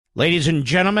Ladies and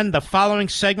gentlemen, the following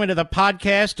segment of the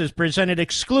podcast is presented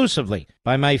exclusively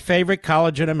by my favorite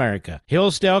college in America,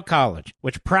 Hillsdale College,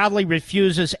 which proudly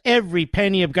refuses every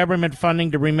penny of government funding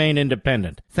to remain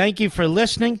independent. Thank you for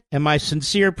listening, and my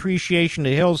sincere appreciation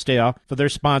to Hillsdale for their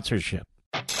sponsorship.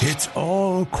 It's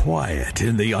all quiet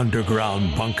in the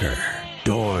underground bunker.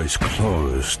 Doors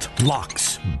closed,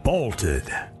 locks bolted.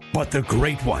 But the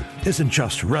Great One isn't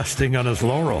just resting on his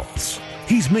laurels.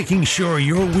 He's making sure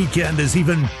your weekend is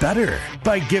even better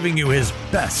by giving you his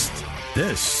best.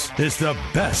 This is the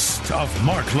best of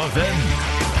Mark Levin.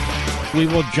 We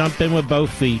will jump in with both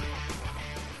feet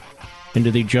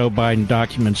into the Joe Biden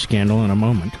document scandal in a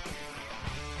moment.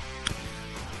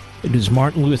 It is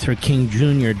Martin Luther King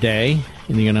Jr. Day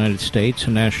in the United States, a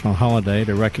national holiday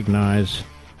to recognize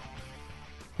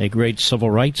a great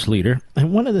civil rights leader.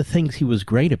 And one of the things he was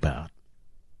great about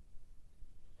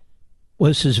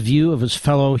was his view of his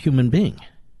fellow human being.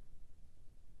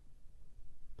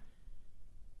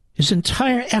 His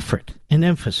entire effort and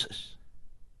emphasis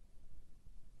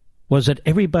was that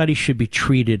everybody should be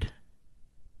treated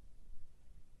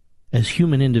as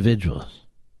human individuals,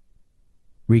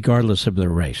 regardless of their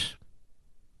race.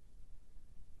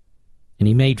 And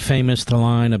he made famous the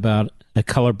line about a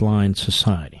colorblind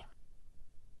society.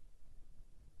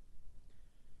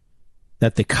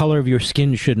 That the color of your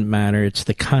skin shouldn't matter, it's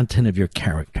the content of your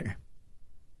character.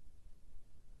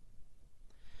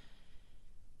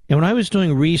 And when I was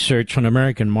doing research on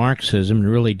American Marxism and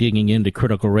really digging into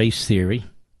critical race theory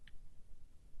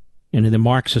and in the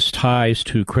Marxist ties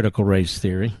to critical race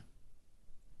theory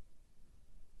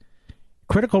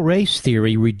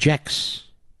rejects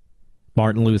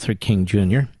Martin Luther King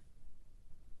Jr.,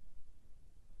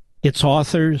 its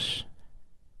authors,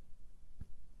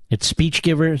 its speech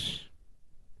givers.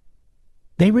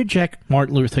 They reject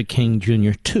Martin Luther King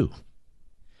Jr. too.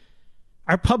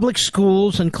 Our public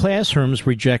schools and classrooms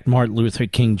reject Martin Luther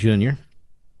King Jr.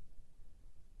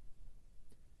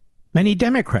 Many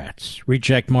Democrats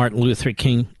reject Martin Luther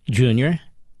King Jr.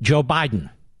 Joe Biden,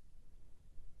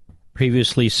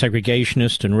 previously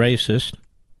segregationist and racist,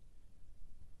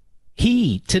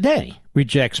 he today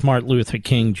rejects Martin Luther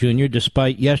King Jr.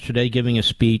 despite yesterday giving a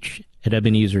speech at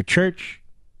Ebenezer Church,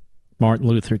 Martin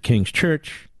Luther King's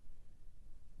church,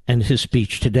 and his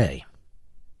speech today.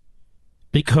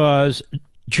 Because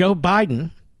Joe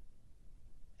Biden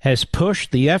has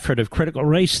pushed the effort of critical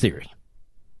race theory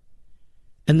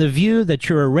and the view that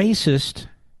you're a racist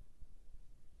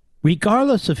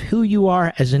regardless of who you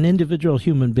are as an individual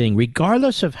human being,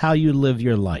 regardless of how you live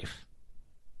your life,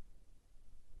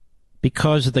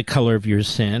 because of the color of your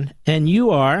sin, and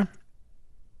you are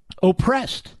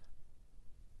oppressed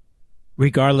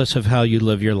regardless of how you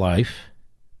live your life,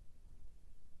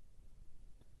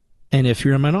 and if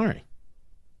you're a minority.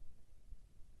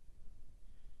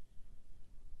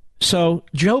 So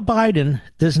Joe Biden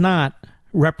does not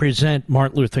represent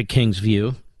Martin Luther King's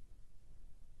view.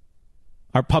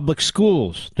 Our public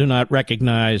schools do not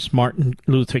recognize Martin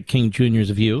Luther King Jr.'s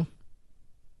view.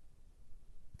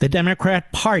 The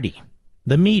Democrat Party,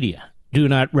 the media, do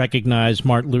not recognize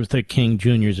Martin Luther King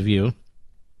Jr.'s view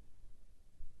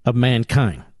of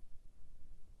mankind.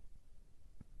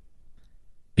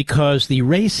 Because the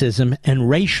racism and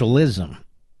racialism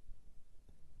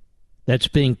that's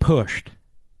being pushed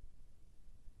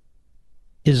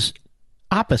is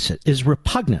opposite, is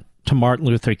repugnant to Martin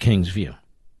Luther King's view.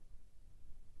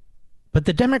 But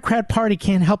the Democrat Party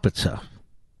can't help itself.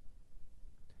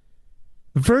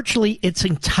 Virtually its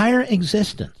entire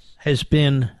existence has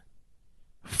been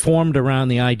formed around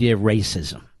the idea of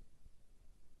racism.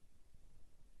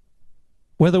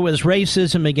 Whether it was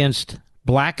racism against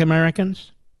black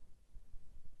Americans,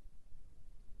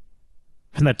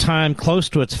 from the time close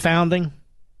to its founding,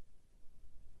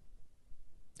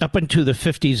 up into the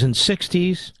 50s and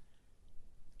 60s,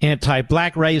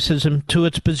 anti-black racism, to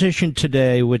its position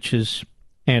today, which is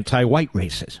anti-white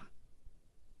racism.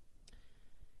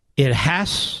 It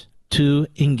has to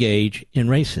engage in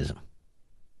racism.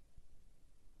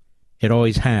 It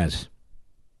always has.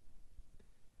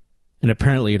 And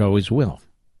apparently it always will.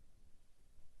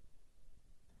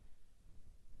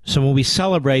 So when we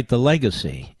celebrate the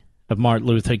legacy of Martin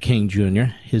Luther King Jr.,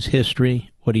 his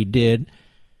history, what he did,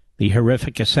 the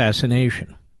horrific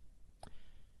assassination,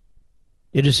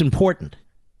 it is important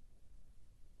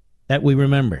that we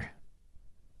remember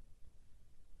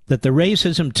that the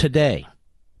racism today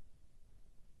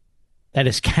that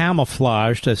is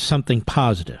camouflaged as something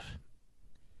positive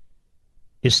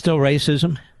is still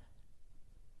racism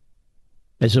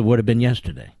as it would have been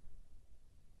yesterday.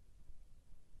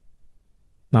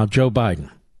 Now, Joe Biden.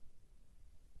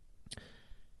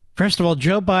 First of all,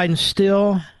 Joe Biden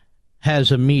still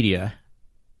has a media,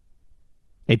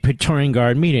 a Praetorian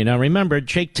Guard media. Now remember,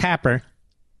 Jake Tapper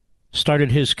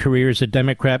started his career as a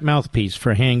Democrat mouthpiece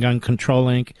for Handgun Control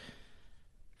Inc.,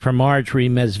 for Marjorie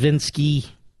Mezvinsky,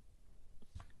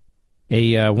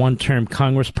 a one-term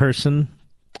congressperson,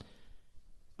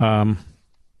 not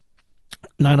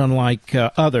unlike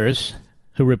others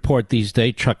who report these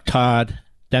days. Chuck Todd,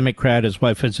 Democrat, his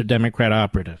wife is a Democrat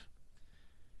operative.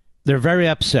 They're very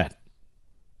upset.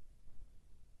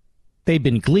 They've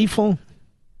been gleeful,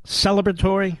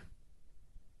 celebratory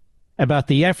about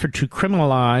the effort to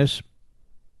criminalize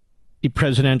the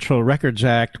Presidential Records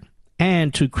Act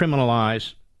and to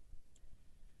criminalize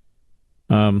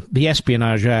the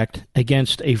Espionage Act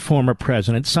against a former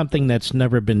president, something that's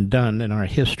never been done in our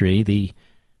history. The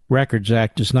Records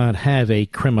Act does not have a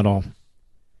criminal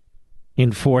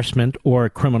enforcement or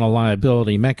criminal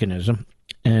liability mechanism.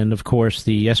 And, of course,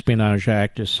 the Espionage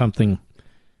Act is something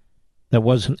that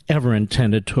wasn't ever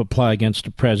intended to apply against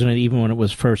a president, even when it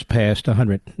was first passed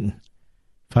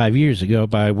 105 years ago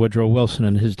by Woodrow Wilson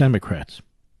and his Democrats.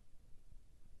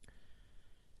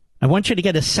 I want you to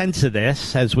get a sense of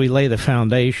this as we lay the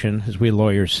foundation, as we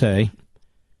lawyers say.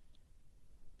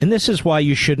 And this is why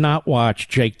you should not watch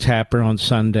Jake Tapper on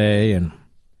Sunday and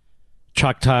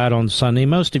Chuck Todd on Sunday.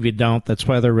 Most of you don't. That's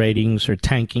why their ratings are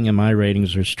tanking and my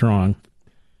ratings are strong.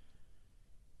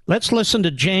 Let's listen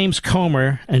to James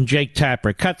Comer and Jake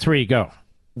Tapper. Cut 3, go.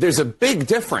 There's a big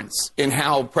difference in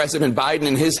how President Biden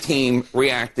and his team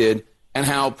reacted and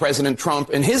how President Trump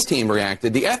and his team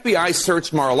reacted. The FBI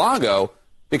searched Mar-a-Lago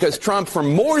because Trump, for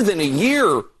more than a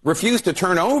year, refused to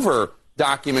turn over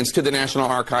documents to the National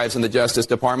Archives and the Justice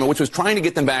Department, which was trying to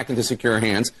get them back into secure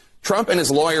hands. Trump and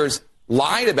his lawyers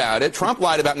lied about it. Trump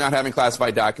lied about not having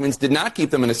classified documents, did not keep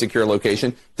them in a secure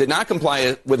location, did not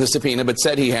comply with a subpoena, but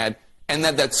said he had. And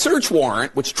that search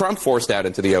warrant, which Trump forced out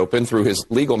into the open through his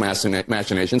legal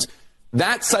machinations,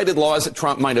 that cited laws that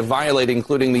Trump might have violated,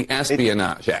 including the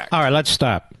Espionage Act. All right, let's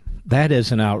stop. That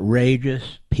is an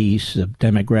outrageous piece of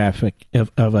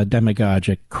of a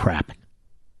demagogic crap.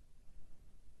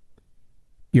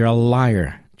 You're a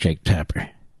liar, Jake Tapper.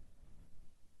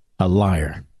 A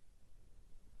liar.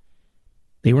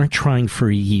 They weren't trying for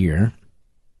a year.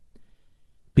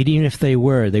 But even if they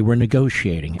were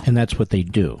negotiating, and that's what they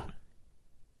do.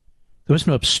 There was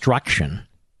no obstruction.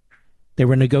 They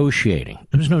were negotiating.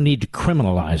 There was no need to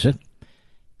criminalize it.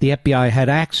 The FBI had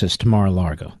access to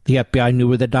Mar-a-Lago. The FBI knew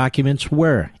where the documents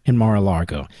were in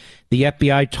Mar-a-Lago. The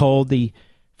FBI told the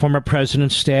former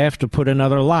president's staff to put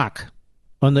another lock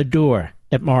on the door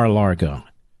at Mar-a-Lago.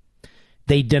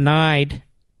 They denied,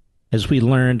 as we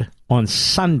learned on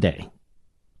Sunday,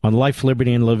 on Life,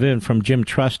 Liberty, and Levin from Jim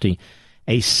Trusty,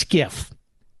 a SCIF.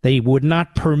 They would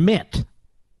not permit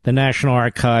the National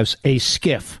Archives a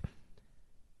SCIF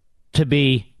to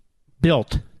be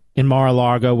built in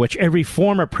Mar-a-Lago, which every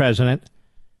former president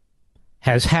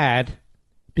has had,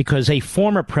 because a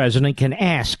former president can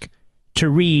ask to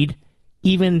read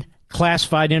even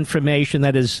classified information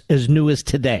that is as new as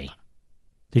today.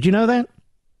 Did you know that?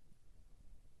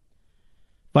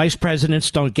 Vice presidents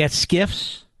don't get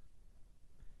SCIFs.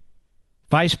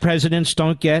 Vice presidents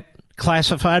don't get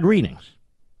classified readings.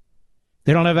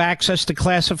 They don't have access to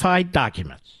classified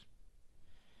documents.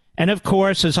 And of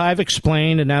course, as I've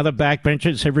explained, and now the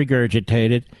backbenchers have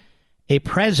regurgitated, a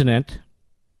president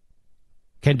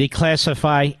can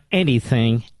declassify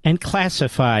anything and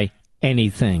classify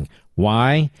anything.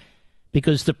 Why?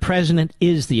 Because the president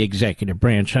is the executive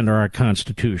branch under our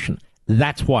Constitution.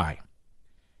 That's why.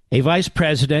 A vice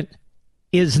president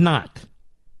is not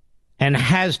and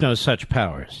has no such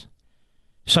powers.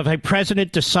 So if a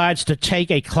president decides to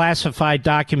take a classified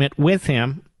document with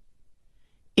him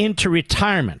into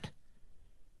retirement,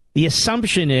 the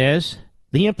assumption is,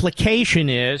 the implication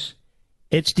is,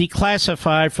 it's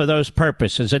declassified for those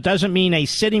purposes. It doesn't mean a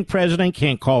sitting president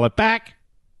can't call it back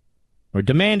or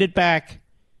demand it back,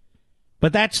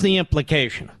 but that's the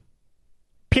implication.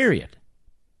 Period.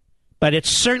 But it's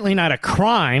certainly not a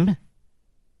crime,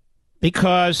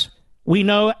 because we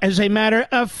know as a matter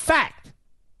of fact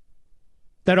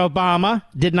that Obama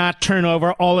did not turn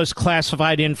over all his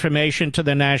classified information to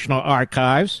the National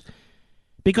Archives,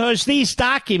 because these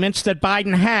documents that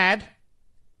Biden had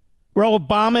were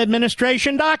Obama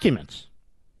administration documents.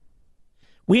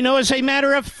 We know as a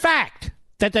matter of fact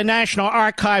that the National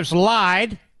Archives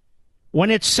lied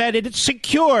when it said it had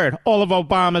secured all of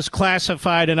Obama's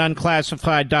classified and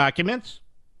unclassified documents,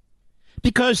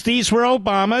 because these were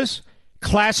Obama's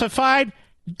classified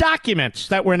documents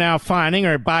that we're now finding,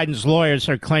 or Biden's lawyers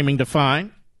are claiming to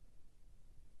find.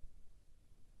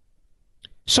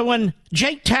 So when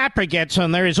Jake Tapper gets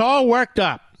on there, he's all worked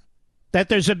up that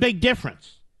there's a big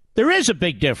difference. There is a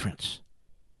big difference.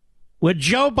 What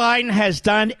Joe Biden has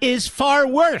done is far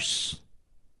worse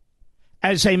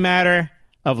as a matter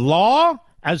of law,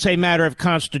 as a matter of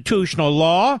constitutional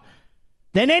law,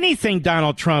 than anything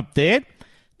Donald Trump did.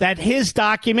 That his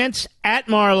documents at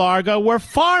Mar-a-Lago were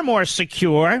far more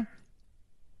secure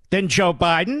than Joe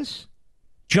Biden's.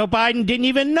 Joe Biden didn't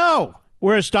even know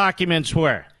where his documents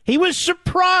were. He was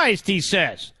surprised, he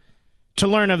says, to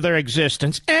learn of their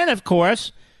existence. And, of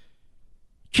course,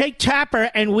 Jake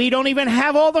Tapper and we don't even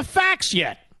have all the facts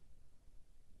yet.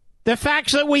 The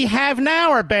facts that we have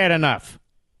now are bad enough.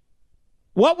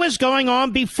 What was going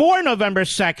on before November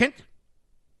 2nd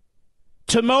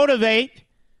to motivate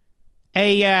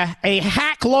a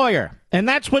hack lawyer, and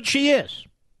that's what she is,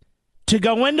 to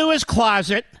go into his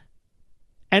closet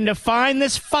and to find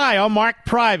this file marked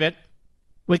private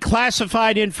with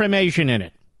classified information in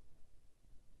it?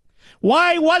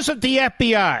 Why wasn't the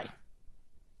FBI,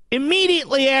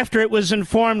 immediately after it was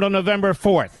informed on November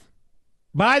 4th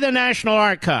by the National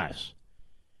Archives,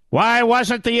 why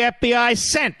wasn't the FBI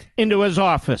sent into his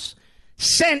office,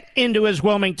 sent into his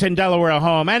Wilmington, Delaware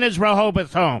home and his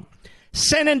Rehoboth home,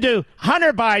 sent into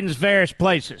Hunter Biden's various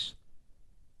places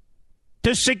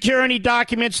to secure any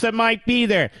documents that might be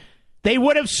there? They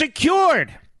would have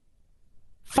secured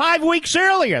 5 weeks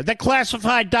earlier the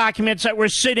classified documents that were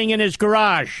sitting in his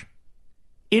garage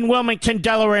in Wilmington,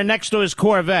 Delaware, next to his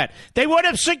Corvette. They would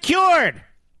have secured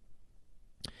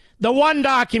the one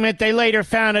document they later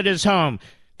found at his home.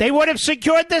 They would have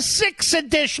secured the 6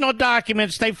 additional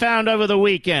documents they found over the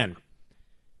weekend.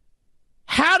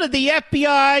 How did the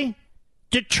FBI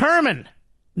determine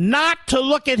not to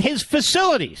look at his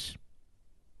facilities?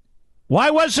 Why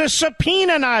was a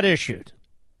subpoena not issued?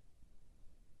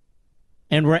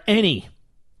 And were any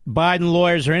Biden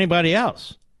lawyers or anybody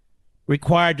else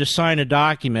required to sign a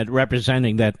document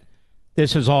representing that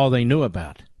this is all they knew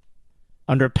about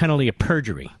under penalty of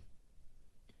perjury?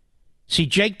 See,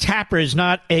 Jake Tapper is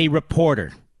not a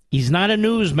reporter. He's not a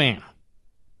newsman.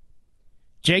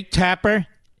 Jake Tapper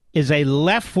is a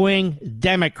left-wing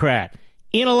Democrat,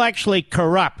 intellectually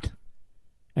corrupt.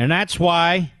 And that's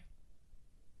why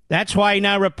he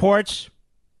now reports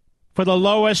for the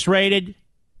lowest-rated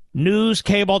news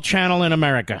cable channel in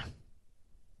America,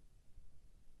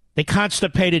 the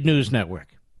Constipated News Network.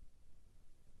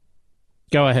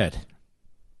 Go ahead.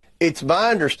 It's my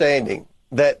understanding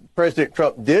that President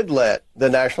Trump did let the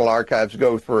National Archives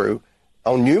go through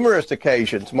on numerous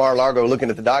occasions, Mar-a-Lago, looking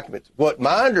at the documents. What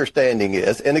my understanding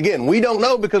is, and again, we don't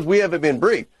know because we haven't been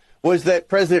briefed, was that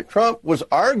President Trump was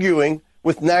arguing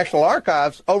with National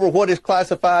Archives over what is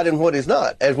classified and what is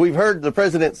not. As we've heard the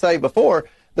president say before,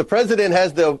 the president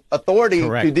has the authority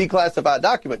Correct. to declassify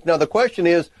documents. Now, the question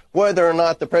is whether or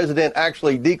not the president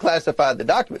actually declassified the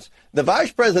documents. The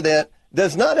vice president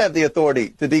does not have the authority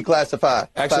to declassify.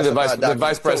 Actually, the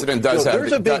vice president does have.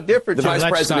 There's a big difference. The vice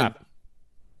Let's president. stop.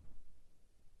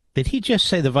 Did he just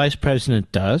say the vice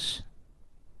president does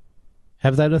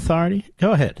have that authority?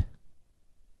 Go ahead.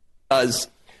 Does.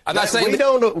 I'm not saying we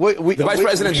don't. the vice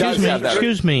president does have that.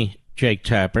 Excuse me, Jake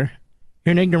Tapper.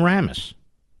 You're an ignoramus.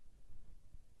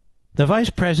 The vice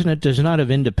president does not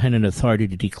have independent authority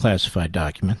to declassify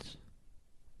documents.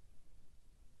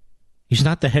 He's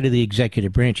not the head of the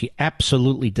executive branch. He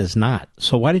absolutely does not.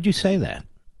 So why did you say that?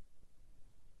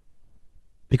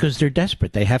 Because they're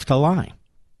desperate. They have to lie.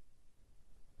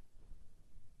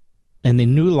 And the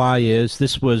new lie is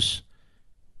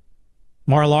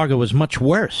Mar-a-Lago was much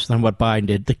worse than what Biden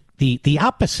did. The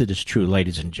opposite is true,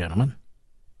 ladies and gentlemen.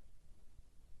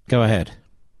 Go ahead.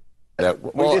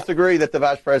 We disagree that the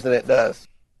vice president does.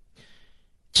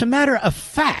 It's a matter of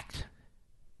fact.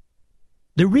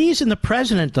 The reason the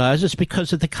president does is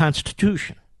because of the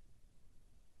Constitution.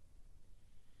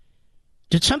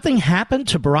 Did something happen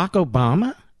to Barack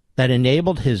Obama that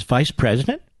enabled his vice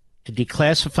president to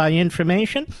declassify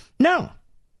information? No.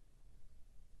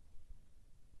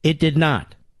 It did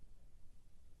not.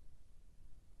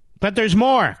 But there's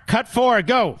more. Cut 4,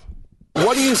 go.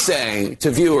 What do you say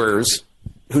to viewers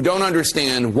who don't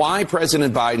understand why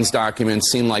President Biden's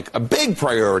documents seem like a big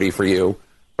priority for you,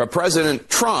 but President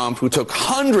Trump, who took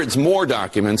hundreds more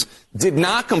documents, did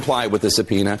not comply with the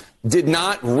subpoena, did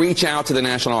not reach out to the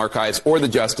National Archives or the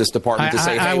Justice Department to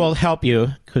say, hey, I will help you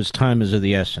because time is of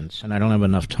the essence, and I don't have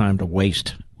enough time to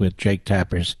waste with Jake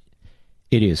Tapper's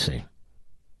idiocy.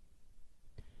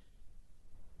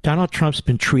 Donald Trump's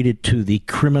been treated to the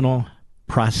criminal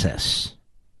process.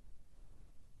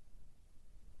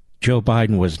 Joe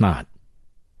Biden was not.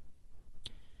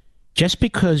 Just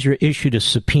because you're issued a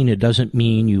subpoena doesn't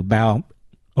mean you bow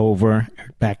over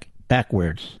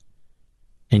backwards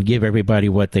and give everybody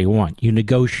what they want. You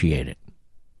negotiate it.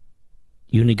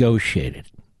 You negotiate it.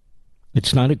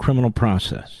 It's not a criminal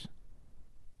process.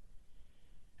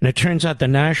 And it turns out the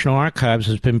National Archives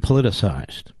has been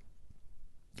politicized.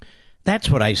 That's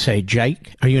what I say,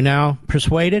 Jake. Are you now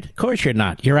persuaded? Of course you're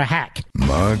not. You're a hack.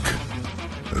 Mark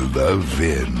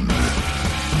Levin.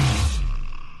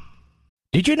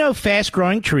 Did you know Fast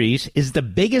Growing Trees is the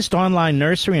biggest online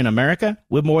nursery in America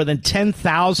with more than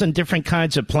 10,000 different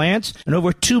kinds of plants and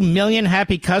over 2 million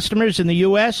happy customers in the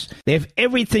U.S.? They have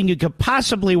everything you could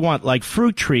possibly want, like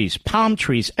fruit trees, palm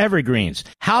trees, evergreens,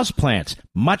 houseplants,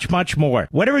 much, much more.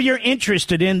 Whatever you're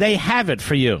interested in, they have it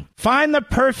for you. Find the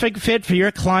perfect fit for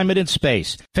your climate and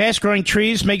space. Fast Growing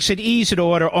Trees makes it easy to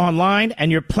order online,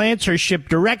 and your plants are shipped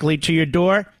directly to your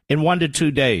door in 1 to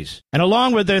 2 days. And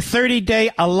along with their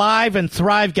 30-day Alive and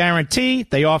Thrive guarantee,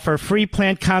 they offer free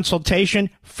plant consultation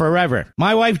forever.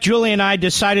 My wife Julie and I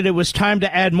decided it was time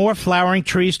to add more flowering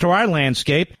trees to our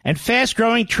landscape, and Fast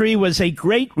Growing Tree was a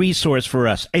great resource for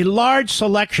us. A large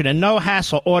selection and no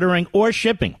hassle ordering or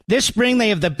shipping. This spring they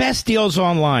have the best deals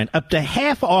online, up to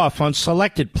half off on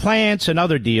selected plants and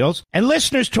other deals. And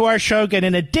listeners to our show get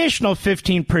an additional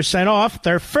 15% off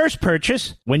their first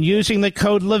purchase when using the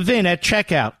code LEVIN at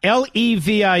checkout.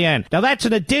 LEVIN. Now that's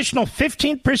an additional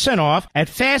 15% off at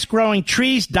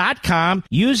fastgrowingtrees.com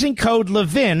using code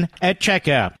LEVIN at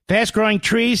checkout.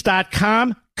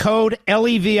 Fastgrowingtrees.com, code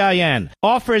LEVIN.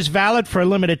 Offer is valid for a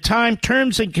limited time.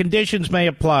 Terms and conditions may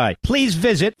apply. Please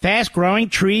visit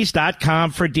fastgrowingtrees.com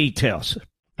for details.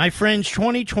 My friends,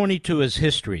 2022 is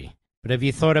history. But have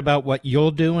you thought about what you'll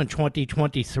do in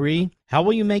 2023? How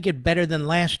will you make it better than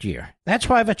last year? That's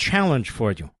why I have a challenge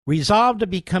for you. Resolve to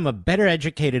become a better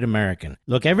educated American.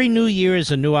 Look, every new year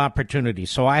is a new opportunity,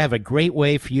 so I have a great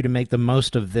way for you to make the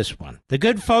most of this one. The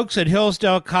good folks at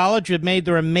Hillsdale College have made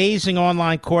their amazing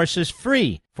online courses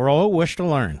free for all who wish to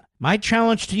learn. My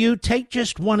challenge to you, take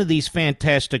just one of these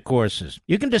fantastic courses.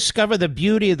 You can discover the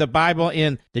beauty of the Bible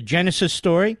in the Genesis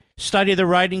story, study the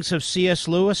writings of C.S.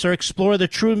 Lewis, or explore the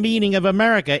true meaning of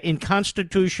America in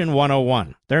Constitution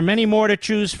 101. There are many more to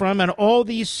choose from, and all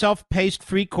these self-paced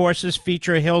free courses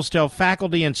feature Hillsdale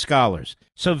faculty and scholars.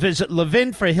 So visit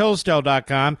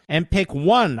levinforhillsdale.com and pick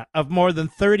one of more than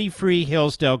 30 free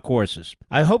Hillsdale courses.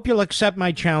 I hope you'll accept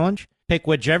my challenge. Pick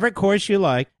whichever course you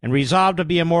like and resolve to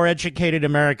be a more educated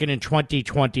American in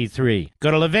 2023.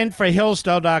 Go to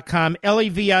levinforhillsdale.com,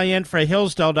 LEVIN for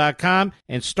Hillsdale.com,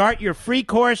 and start your free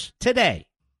course today.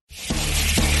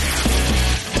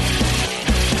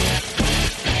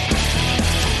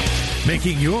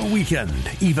 Making your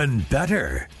weekend even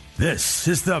better. This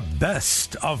is the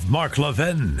best of Mark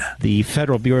Levin. The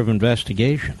Federal Bureau of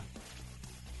Investigation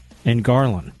in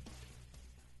Garland.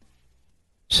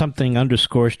 Something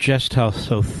underscores just how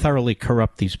so thoroughly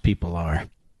corrupt these people are.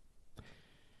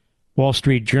 Wall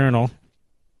Street Journal,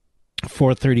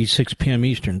 4:36 p.m.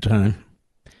 Eastern Time.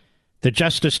 The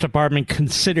Justice Department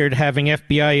considered having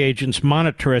FBI agents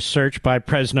monitor a search by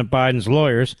President Biden's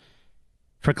lawyers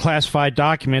for classified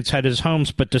documents at his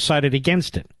homes, but decided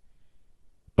against it,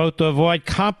 both to avoid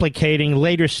complicating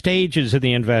later stages of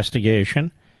the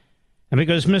investigation and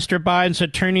because Mr. Biden's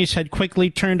attorneys had quickly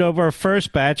turned over a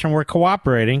first batch and were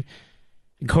cooperating,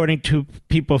 according to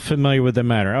people familiar with the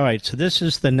matter. All right, so this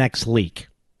is the next leak.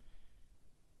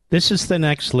 This is the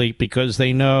next leak because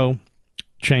they know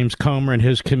James Comer and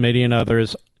his committee and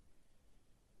others,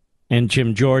 and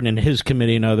Jim Jordan and his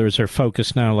committee and others are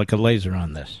focused now like a laser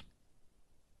on this.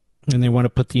 And they want to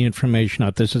put the information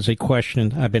out. This is a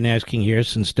question I've been asking here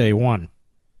since day one.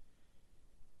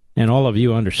 And all of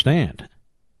you understand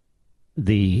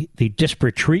the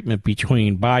disparate treatment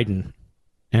between Biden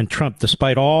and Trump,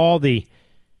 despite all the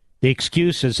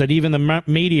excuses that even the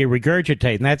media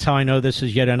regurgitate. And that's how I know this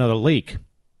is yet another leak.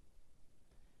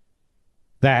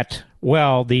 That,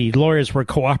 well, the lawyers were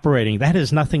cooperating. That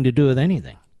has nothing to do with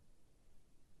anything.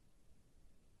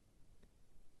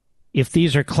 If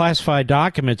these are classified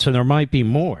documents, and there might be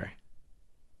more,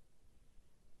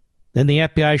 then the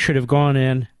FBI should have gone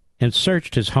in and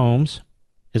searched his homes,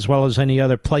 as well as any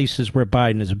other places where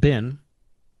Biden has been.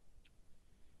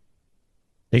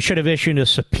 They should have issued a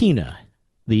subpoena,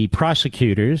 the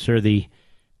prosecutors or the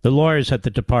lawyers at the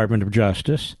Department of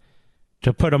Justice,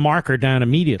 to put a marker down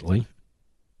immediately.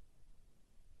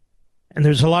 And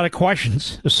there's a lot of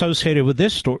questions associated with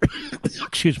this story,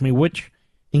 excuse me, which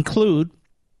include,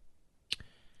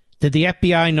 did the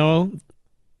FBI know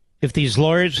if these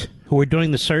lawyers who were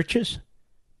doing the searches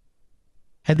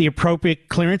had the appropriate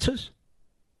clearances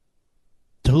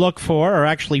to look for or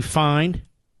actually find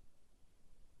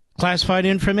classified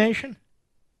information?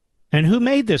 And who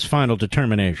made this final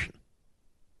determination?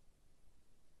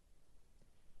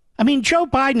 I mean, Joe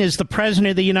Biden is the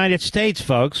president of the United States,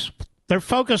 folks. They're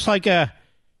focused like a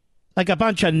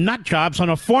bunch of nut jobs on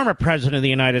a former president of the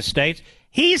United States.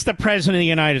 He's the president of the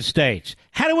United States.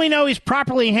 How do we know he's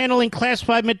properly handling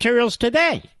classified materials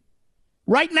today?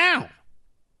 Right now.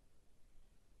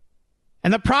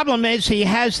 And the problem is he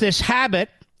has this habit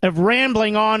of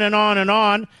rambling on and on and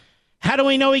on. How do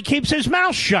we know he keeps his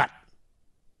mouth shut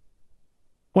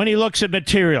when he looks at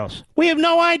materials? We have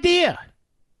no idea.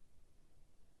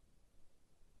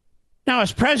 Now,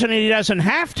 as president, he doesn't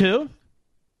have to.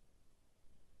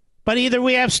 But either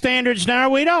we have standards now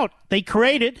or we don't. They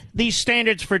created these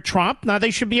standards for Trump. Now they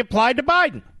should be applied to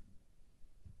Biden.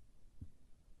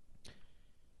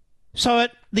 So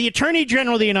the Attorney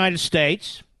General of the United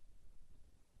States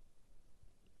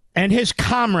and his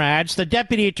comrades, the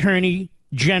Deputy Attorney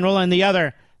General and the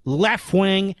other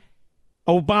left-wing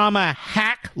Obama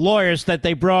hack lawyers that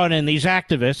they brought in, these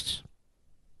activists,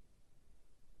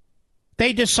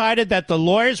 they decided that the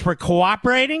lawyers were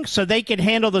cooperating so they could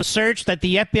handle the search that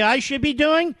the FBI should be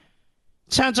doing?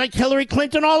 Sounds like Hillary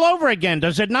Clinton all over again,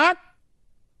 does it not?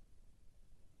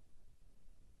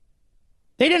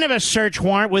 They didn't have a search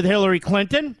warrant with Hillary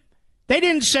Clinton. They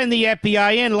didn't send the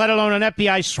FBI in, let alone an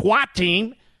FBI SWAT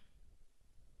team.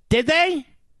 Did they?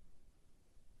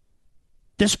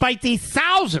 Despite the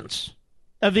thousands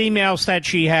of emails that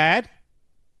she had.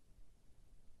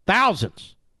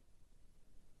 Thousands.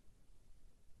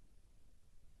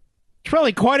 It's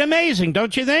really quite amazing,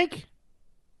 don't you think?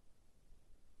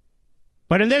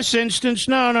 But in this instance,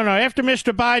 no. After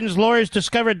Mr. Biden's lawyers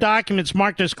discovered documents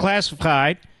marked as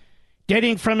classified,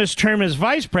 dating from his term as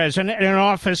vice president in an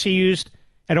office he used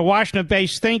at a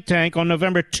Washington-based think tank on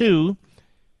November 2,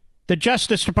 the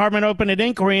Justice Department opened an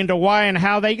inquiry into why and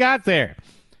how they got there.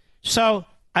 So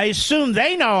I assume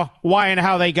they know why and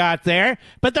how they got there,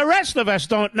 but the rest of us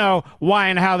don't know why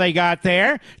and how they got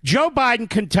there. Joe Biden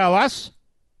can tell us.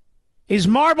 His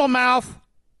marble mouth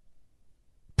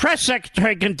press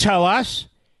secretary can tell us.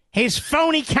 His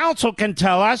phony counsel can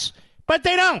tell us, but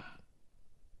they don't.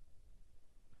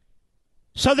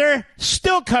 So they're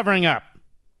still covering up.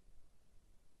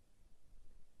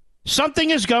 Something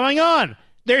is going on.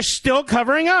 They're still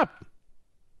covering up.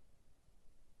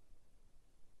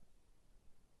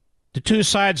 The two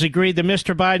sides agreed that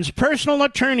Mr. Biden's personal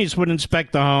attorneys would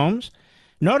inspect the homes,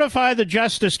 notify the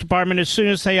Justice Department as soon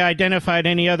as they identified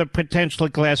any other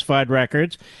potentially classified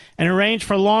records, and arrange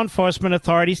for law enforcement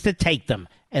authorities to take them.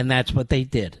 And that's what they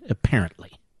did,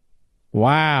 apparently.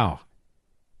 Wow.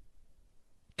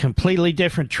 Completely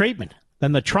different treatment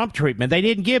than the Trump treatment. They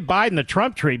didn't give Biden the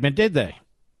Trump treatment, did they?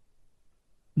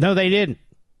 No, they didn't.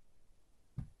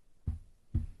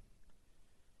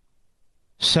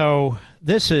 So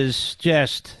this is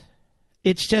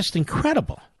it's just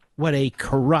incredible what a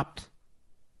corrupt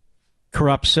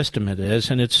system it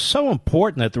is. And it's so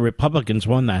important that the Republicans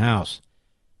won the House.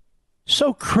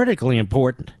 So critically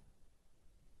important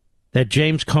that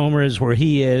James Comer is where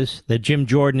he is, that Jim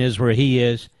Jordan is where he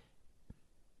is,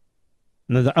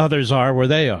 and the others are where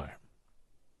they are.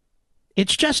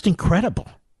 It's just incredible.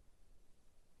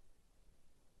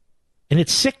 And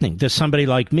it's sickening to somebody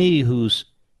like me who's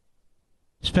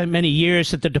spent many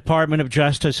years at the Department of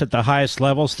Justice at the highest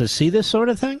levels to see this sort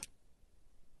of thing.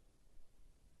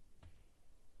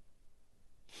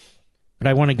 But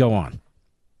I want to go on.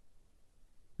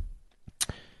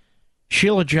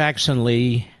 Sheila Jackson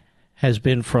Lee has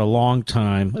been for a long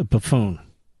time a buffoon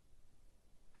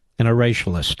and a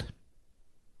racialist.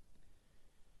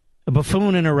 A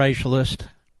buffoon and a racialist.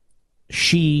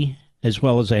 She, as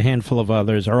well as a handful of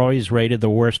others, are always rated the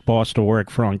worst boss to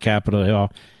work for on Capitol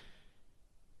Hill.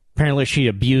 Apparently she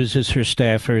abuses her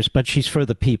staffers, but she's for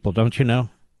the people, don't you know?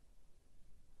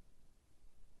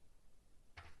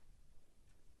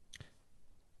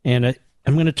 And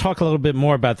I'm going to talk a little bit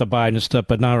more about the Biden stuff,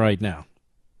 but not right now.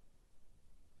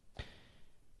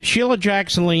 Sheila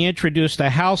Jackson Lee introduced a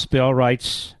House bill,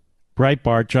 writes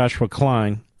Breitbart Joshua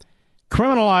Klein,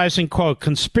 criminalizing, quote,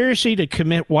 conspiracy to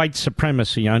commit white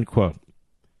supremacy, unquote,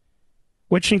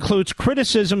 which includes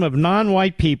criticism of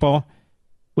non-white people,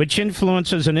 which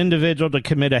influences an individual to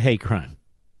commit a hate crime.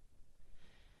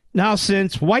 Now,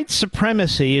 since white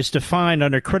supremacy is defined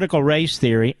under critical race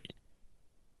theory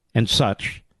and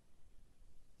such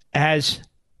as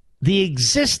the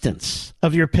existence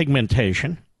of your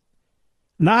pigmentation,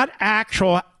 not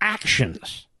actual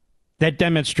actions that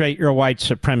demonstrate you're a white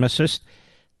supremacist,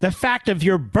 the fact of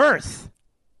your birth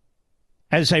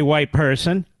as a white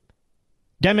person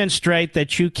demonstrate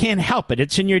that you can't help it.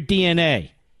 It's in your DNA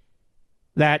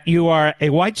that you are a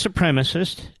white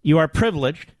supremacist, you are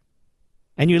privileged,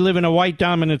 and you live in a white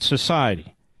dominant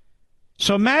society.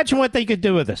 So imagine what they could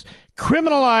do with this.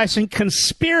 Criminalizing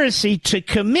conspiracy to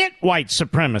commit white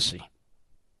supremacy,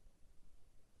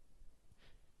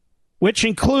 which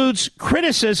includes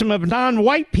criticism of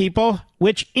non-white people,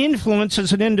 which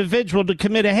influences an individual to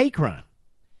commit a hate crime.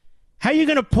 How are you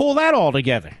going to pull that all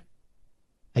together?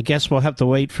 I guess we'll have to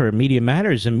wait for Media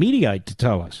Matters and Mediaite to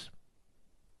tell us.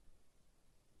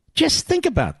 Just think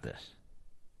about this.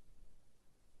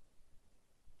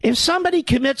 If somebody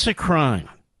commits a crime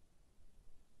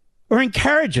or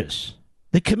encourages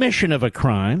the commission of a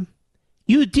crime,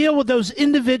 you deal with those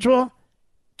individual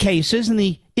cases and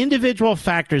the individual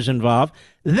factors involved.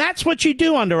 That's what you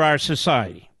do under our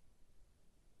society.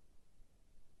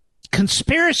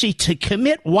 Conspiracy to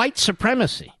commit white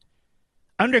supremacy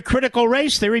under critical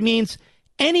race theory means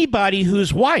anybody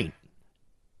who's white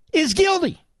is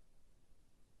guilty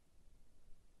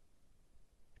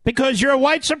because you're a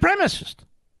white supremacist.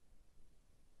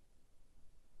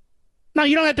 Now,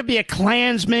 you don't have to be a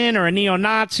Klansman or a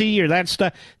neo-Nazi or that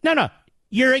stuff. No.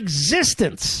 Your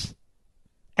existence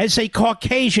as a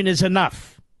Caucasian is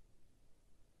enough.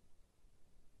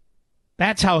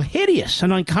 That's how hideous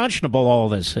and unconscionable all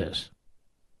this is.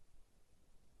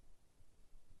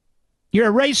 You're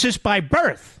a racist by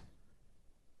birth.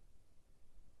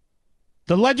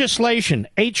 The legislation,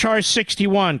 H.R.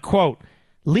 61, quote,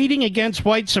 Leading Against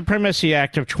White Supremacy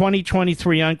Act of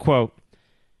 2023, unquote,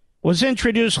 was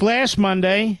introduced last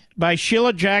Monday by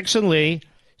Sheila Jackson Lee,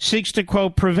 seeks to,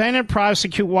 quote, prevent and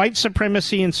prosecute white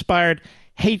supremacy-inspired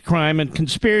hate crime and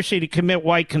conspiracy to commit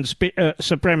white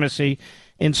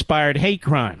supremacy-inspired hate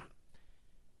crime.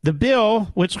 The bill,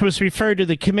 which was referred to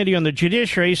the Committee on the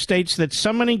Judiciary, states that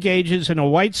someone engages in a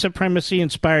white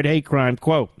supremacy-inspired hate crime,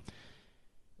 quote,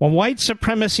 when white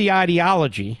supremacy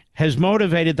ideology has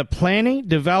motivated the planning,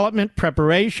 development,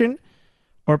 preparation,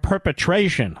 or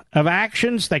perpetration of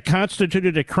actions that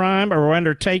constituted a crime or were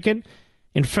undertaken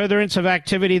in furtherance of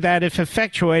activity that, if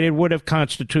effectuated, would have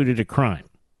constituted a crime.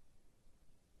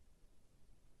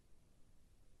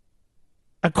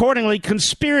 Accordingly,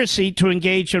 conspiracy to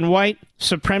engage in white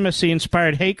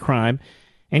supremacy-inspired hate crime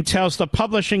entails the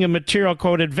publishing of material,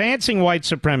 quote, advancing white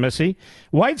supremacy,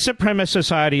 white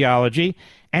supremacist ideology,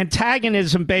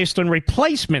 antagonism based on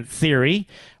replacement theory,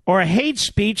 or hate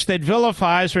speech that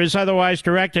vilifies or is otherwise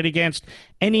directed against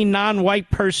any non-white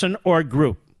person or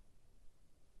group.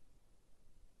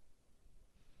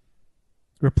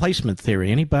 Replacement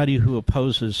theory. Anybody who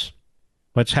opposes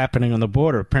what's happening on the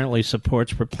border apparently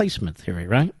supports replacement theory,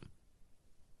 right?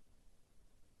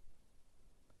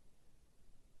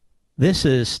 This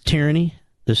is tyranny.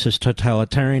 This is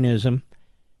totalitarianism.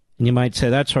 And you might say,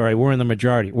 that's all right, we're in the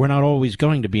majority. We're not always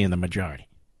going to be in the majority.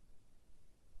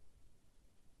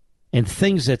 And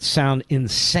things that sound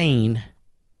insane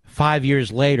 5 years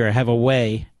later have a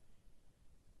way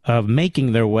of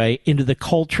making their way into the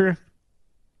culture,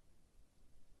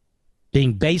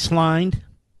 being baselined,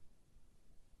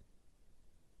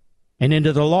 and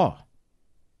into the law.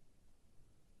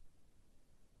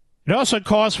 It also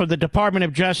calls for the Department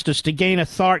of Justice to gain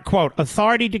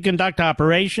authority to conduct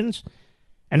operations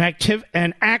and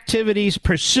activities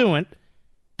pursuant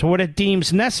to what it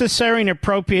deems necessary and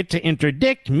appropriate to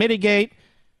interdict, mitigate,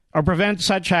 or prevent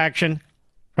such action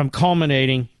from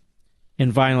culminating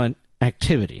in violent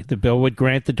activity. The bill would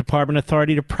grant the department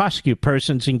authority to prosecute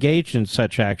persons engaged in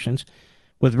such actions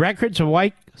with records of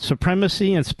white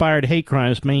supremacy-inspired hate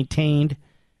crimes maintained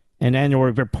and annual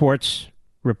reports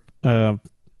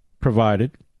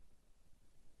provided.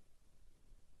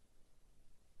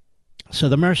 So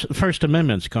the First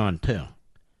Amendment's gone, too.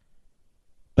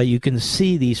 But you can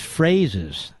see these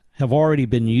phrases have already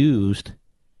been used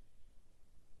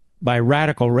by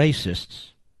radical racists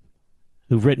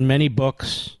who've written many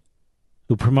books,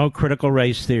 who promote critical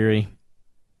race theory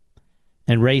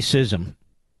and racism,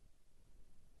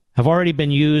 have already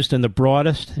been used in the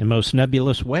broadest and most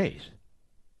nebulous ways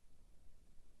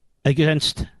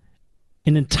against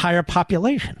an entire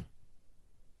population.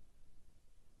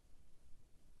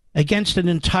 Against an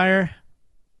entire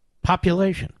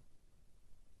population.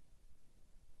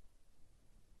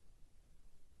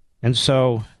 And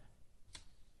so,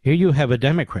 here you have a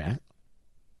Democrat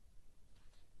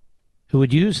who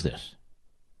would use this.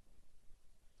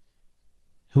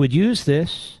 Who would use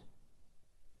this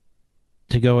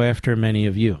to go after many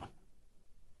of you.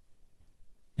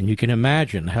 And you can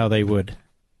imagine how they would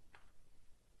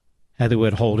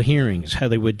hold hearings, how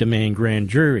they would demand grand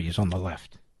juries on the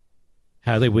left,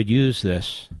 how they would use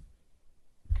this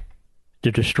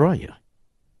to destroy you.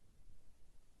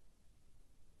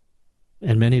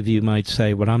 And many of you might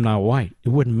say, well, I'm not white. It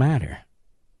wouldn't matter.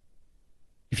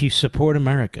 If you support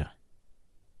America,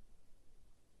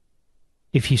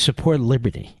 if you support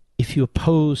liberty, if you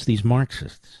oppose these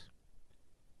Marxists,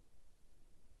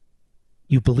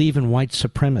 you believe in white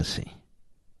supremacy.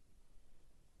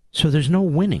 So there's no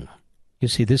winning. You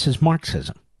see, this is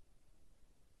Marxism.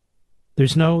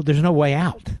 There's no way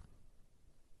out.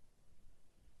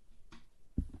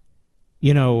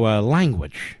 You know,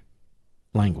 language.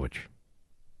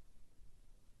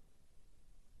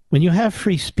 When you have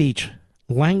free speech,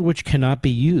 language cannot be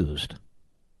used.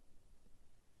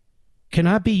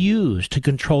 Cannot be used to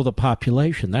control the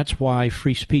population. That's why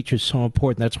free speech is so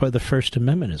important. That's why the First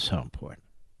Amendment is so important.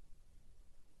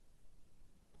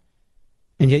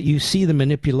 And yet you see the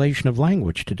manipulation of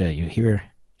language today. You hear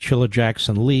Sheila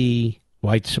Jackson Lee,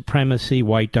 white supremacy,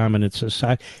 white dominant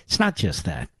society. It's not just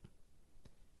that.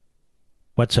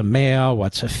 What's a male?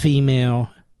 What's a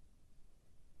female?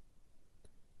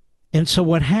 And so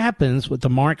what happens with the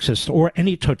Marxist, or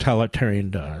any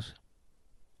totalitarian does,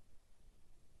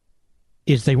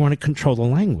 is they want to control the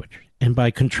language. And by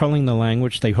controlling the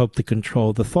language, they hope to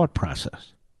control the thought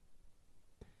process.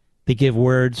 They give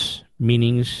words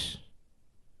meanings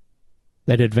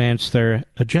that advance their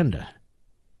agenda.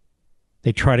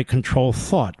 They try to control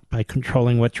thought by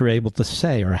controlling what you're able to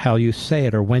say, or how you say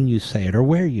it, or when you say it, or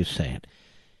where you say it.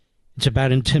 It's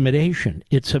about intimidation.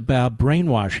 It's about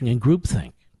brainwashing and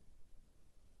groupthink.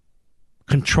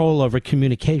 Control over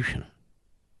communication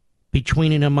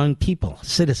between and among people,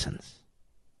 citizens.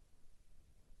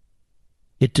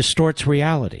 It distorts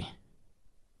reality.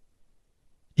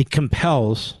 It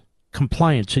compels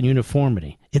compliance and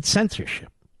uniformity. It's censorship.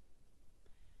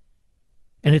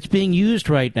 And it's being used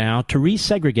right now to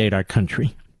resegregate our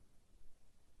country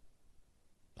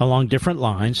along different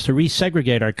lines, to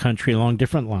resegregate our country along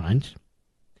different lines,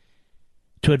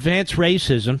 to advance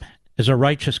racism as a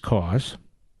righteous cause,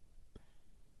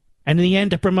 and in the end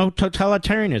to promote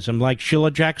totalitarianism like Sheila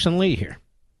Jackson Lee here.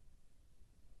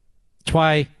 That's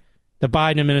why the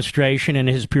Biden administration and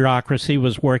his bureaucracy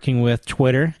was working with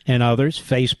Twitter and others,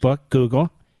 Facebook,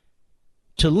 Google,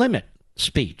 to limit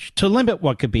speech, to limit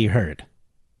what could be heard.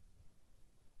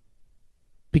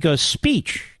 Because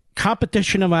speech,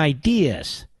 competition of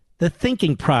ideas, the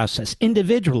thinking process,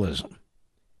 individualism,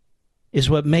 is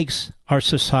what makes our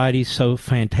society so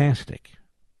fantastic.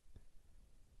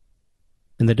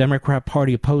 And the Democrat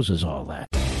Party opposes all that.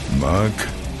 Mark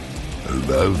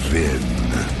Levin.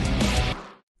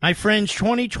 My friends,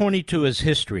 2022 is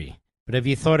history. But have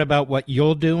you thought about what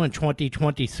you'll do in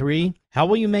 2023? How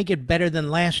will you make it better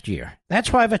than last year?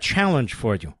 That's why I have a challenge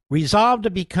for you. Resolve to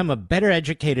become a better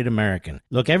educated American.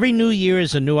 Look, every new year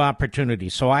is a new opportunity,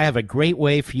 so I have a great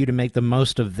way for you to make the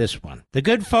most of this one. The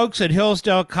good folks at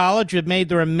Hillsdale College have made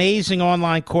their amazing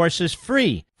online courses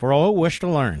free for all who wish to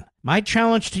learn. My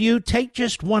challenge to you, take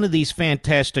just one of these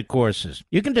fantastic courses.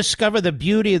 You can discover the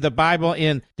beauty of the Bible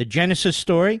in the Genesis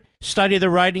story, study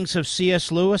the writings of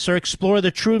C.S. Lewis, or explore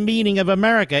the true meaning of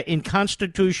America in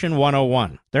Constitution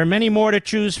 101. There are many more to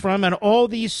choose from, and all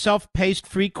these self-paced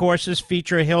free courses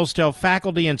feature Hillsdale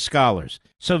faculty and scholars.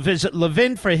 So visit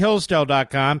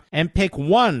levinforhillsdale.com and pick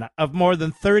one of more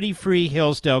than 30 free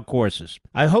Hillsdale courses.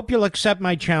 I hope you'll accept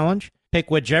my challenge. Pick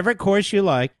whichever course you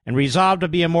like and resolve to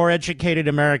be a more educated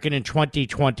American in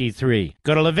 2023.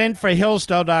 Go to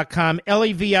levinforhillsdale.com,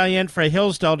 Levin for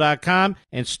Hillsdale.com,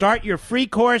 and start your free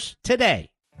course today.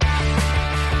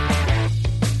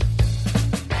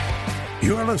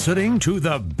 You're listening to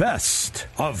the best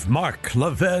of Mark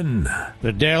Levin.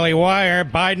 The Daily Wire,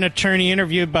 Biden attorney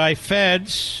interviewed by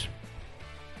feds,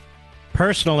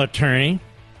 personal attorney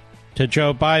to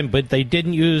Joe Biden, but they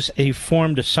didn't use a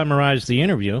form to summarize the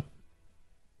interview.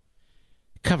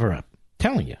 Cover up.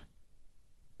 Telling you.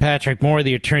 Patrick Moore,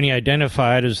 the attorney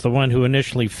identified as the one who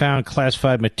initially found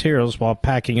classified materials while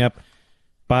packing up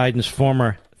Biden's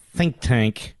former think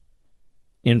tank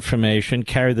information,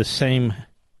 carried the same...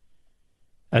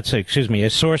 A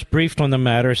source briefed on the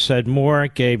matter said Moore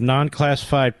gave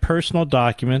non-classified personal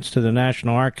documents to the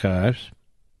National Archives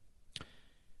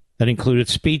that included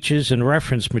speeches and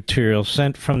reference material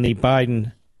sent from the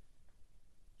Penn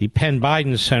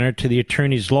Biden Center to the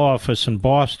attorney's law office in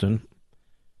Boston.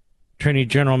 Attorney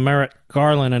General Merrick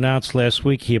Garland announced last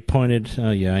week he appointed...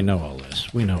 Oh, yeah, I know all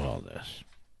this. We know all this.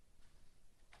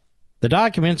 The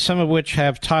documents, some of which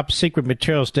have top-secret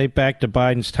materials, date back to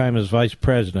Biden's time as vice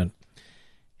president.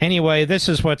 Anyway, this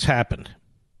is what's happened.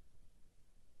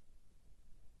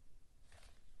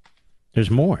 There's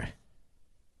more.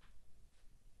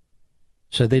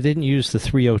 So they didn't use the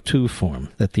 302 form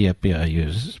that the FBI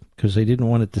uses because they didn't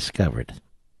want it discovered.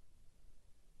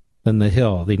 Then the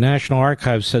Hill. The National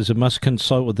Archives says it must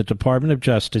consult with the Department of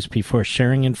Justice before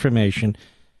sharing information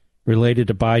related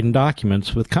to Biden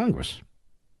documents with Congress.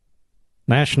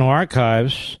 National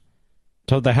Archives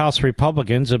told the House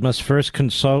Republicans it must first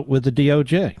consult with the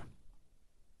DOJ.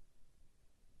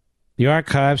 The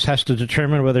Archives has to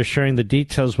determine whether sharing the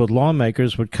details with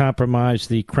lawmakers would compromise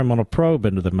the criminal probe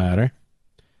into the matter,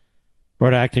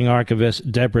 wrote Acting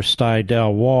Archivist Deborah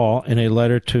Stidell Wall in a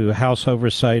letter to House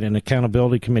Oversight and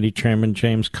Accountability Committee Chairman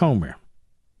James Comer.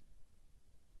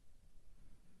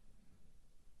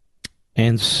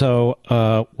 And so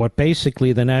what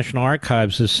basically the National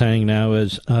Archives is saying now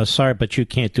is, sorry, but you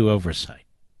can't do oversight.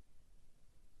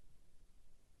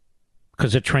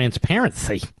 Because of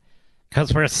transparency.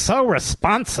 Because we're so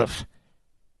responsive.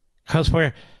 Because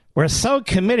we're so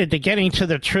committed to getting to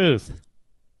the truth.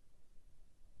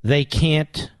 They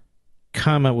can't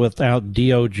comment without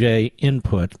DOJ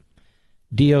input.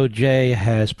 DOJ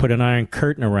has put an iron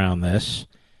curtain around this.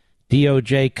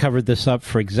 DOJ covered this up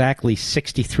for exactly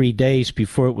 63 days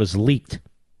before it was leaked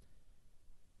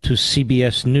to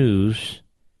CBS News.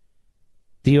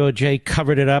 DOJ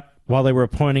covered it up while they were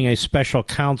appointing a special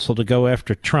counsel to go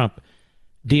after Trump.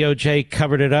 DOJ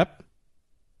covered it up.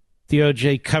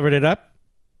 DOJ covered it up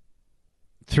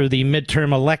through the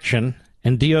midterm election,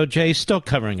 and DOJ is still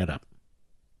covering it up.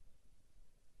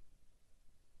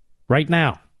 Right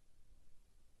now.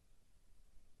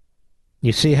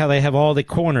 You see how they have all the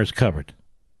corners covered.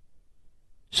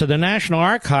 So the National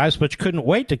Archives, which couldn't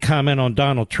wait to comment on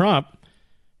Donald Trump,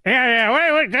 we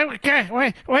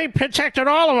protected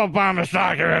all of Obama's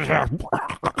documents,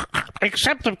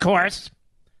 except, of course,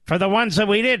 for the ones that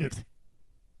we didn't.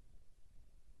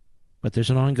 But there's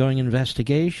an ongoing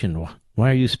investigation. Why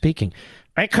are you speaking?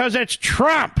 Because it's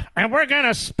Trump, and we're going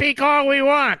to speak all we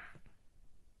want.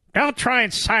 Don't try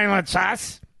and silence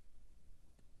us.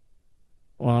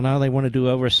 Well, now they want to do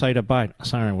oversight of Biden.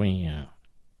 Sorry,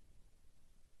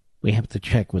 we have to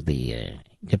check with the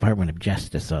Department of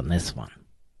Justice on this one.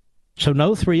 So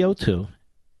no 302.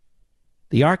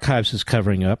 The Archives is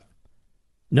covering up.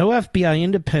 No FBI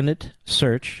independent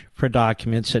search for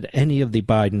documents at any of the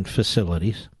Biden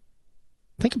facilities.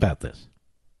 Think about this.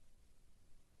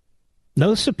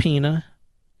 No subpoena,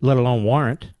 let alone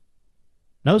warrant.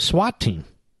 No SWAT team.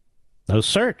 No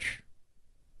search.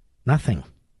 Nothing.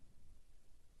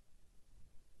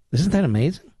 Isn't that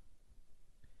amazing?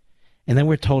 And then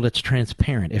we're told it's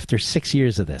transparent. If there's 6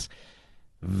 years of this,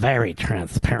 very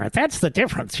transparent. That's the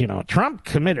difference, Trump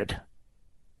committed,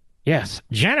 yes,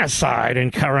 genocide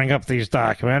in covering up these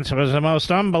documents. It was the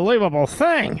most unbelievable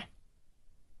thing.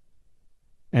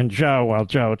 And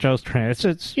Joe's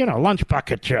it's lunch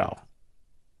bucket Joe.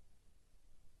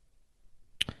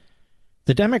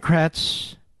 The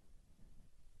Democrats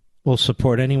will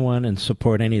support anyone and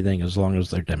support anything as long as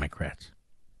they're Democrats.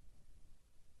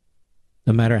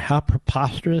 No matter how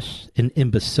preposterous and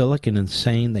imbecilic and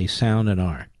insane they sound and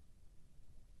are.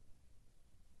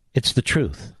 It's the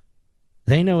truth.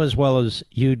 They know as well as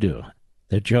you do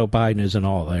that Joe Biden isn't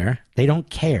all there. They don't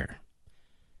care.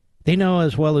 They know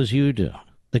as well as you do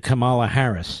that Kamala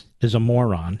Harris is a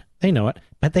moron. They know it,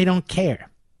 but they don't care.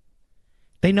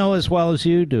 They know as well as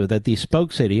you do that the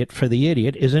spokes idiot for the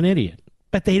idiot is an idiot,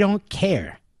 but they don't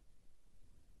care.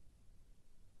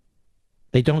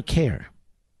 They don't care.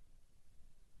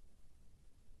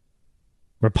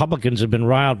 Republicans have been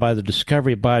riled by the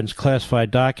discovery of Biden's classified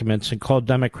documents and called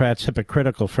Democrats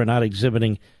hypocritical for not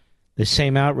exhibiting the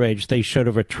same outrage they showed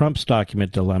over Trump's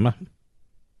document dilemma.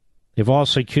 They've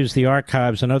also accused the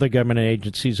Archives and other government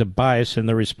agencies of bias in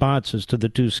their responses to the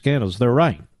two scandals. They're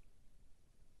right.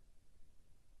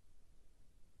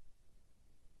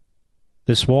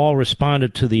 This Wall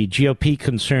responded to the GOP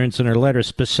concerns in her letter,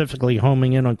 specifically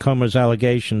homing in on Comer's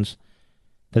allegations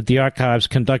that the Archives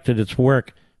conducted its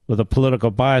work with a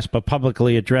political bias, but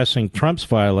publicly addressing Trump's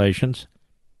violations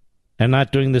and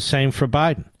not doing the same for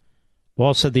Biden.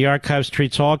 Wall said the Archives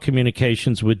treats all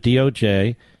communications with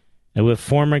DOJ and with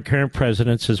former and current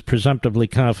presidents as presumptively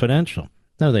confidential.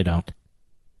 No, they don't.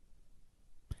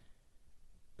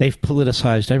 They've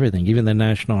politicized everything, even the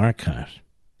National Archives.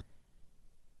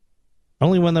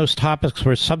 Only when those topics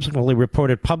were subsequently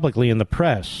reported publicly in the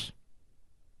press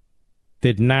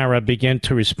did NARA begin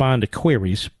to respond to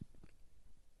queries,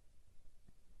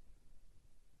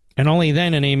 and only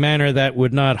then in a manner that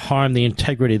would not harm the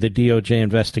integrity of the DOJ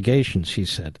investigation, she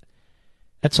said.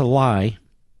 That's a lie.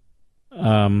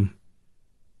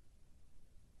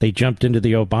 They jumped into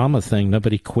the Obama thing.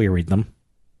 Nobody queried them.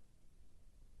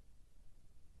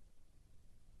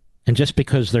 And just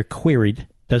because they're queried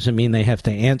doesn't mean they have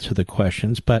to answer the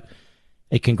questions, but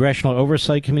a congressional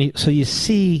oversight committee. So you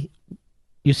see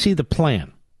the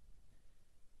plan.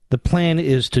 The plan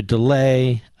is to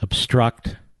delay,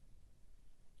 obstruct,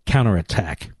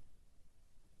 counterattack.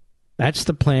 That's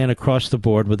the plan across the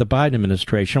board with the Biden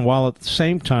administration, while at the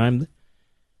same time,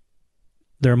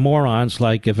 there are morons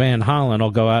like Van Hollen will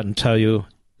go out and tell you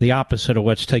the opposite of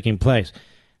what's taking place.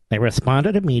 They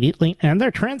responded immediately, and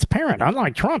they're transparent,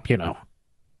 unlike Trump, you know.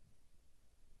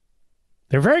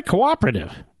 They're very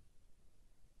cooperative.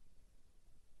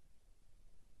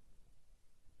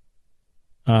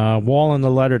 Wall in the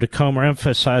letter to Comer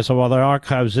emphasized that while the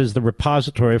archives is the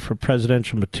repository for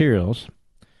presidential materials,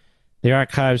 the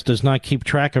archives does not keep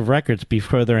track of records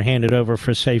before they're handed over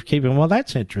for safekeeping. Well,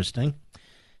 that's interesting,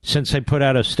 since they put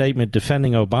out a statement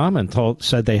defending Obama and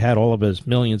said they had all of his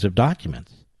millions of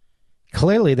documents.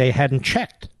 Clearly, they hadn't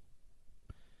checked.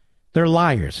 They're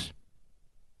liars.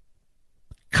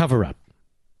 Cover up.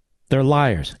 They're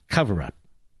liars. Cover up.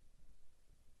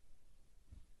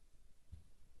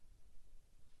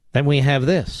 Then we have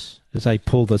this, as I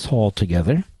pull this all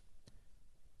together.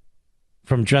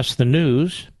 From Just the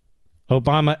News,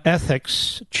 Obama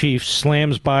ethics chief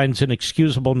slams Biden's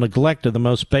inexcusable neglect of the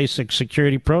most basic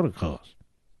security protocols.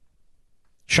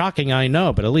 Shocking, I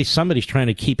know, but at least somebody's trying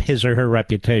to keep his or her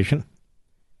reputation.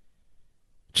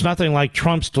 It's nothing like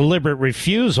Trump's deliberate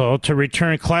refusal to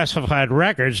return classified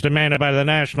records demanded by the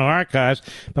National Archives,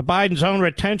 but Biden's own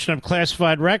retention of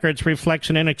classified records reflects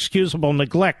an inexcusable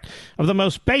neglect of the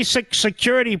most basic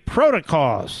security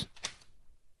protocols,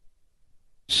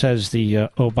 says the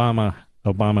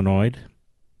Obamanoid.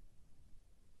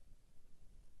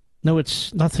 No,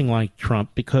 it's nothing like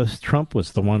Trump, because Trump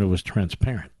was the one who was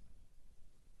transparent.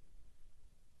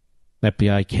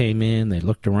 FBI came in, they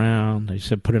looked around, they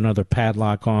said put another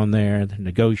padlock on there, they're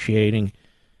negotiating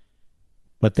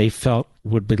what they felt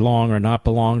would belong or not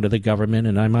belong to the government.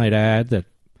 And I might add that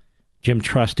Jim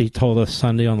Trusty told us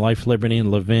Sunday on Life, Liberty, and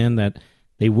Levin that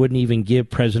they wouldn't even give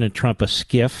President Trump a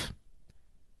SCIF,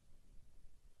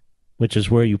 which is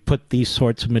where you put these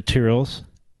sorts of materials,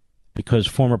 because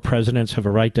former presidents have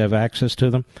a right to have access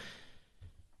to them.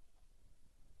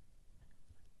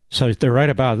 So they're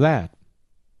right about that.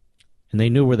 And they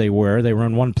knew where they were. They were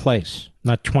in one place,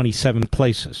 not 27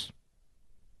 places.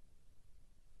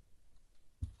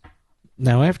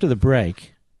 Now, after the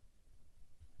break,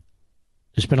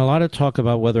 there's been a lot of talk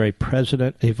about whether a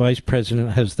vice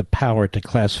president has the power to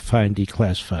classify and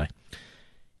declassify.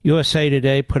 USA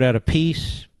Today put out a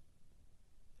piece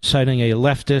citing a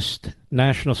leftist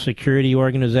national security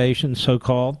organization,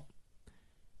 so-called,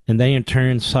 and they in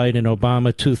turn cite an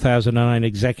Obama 2009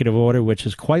 executive order, which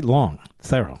is quite long,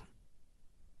 thorough.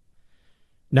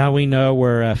 Now we know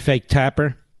where Fake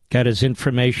Tapper got his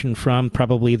information from,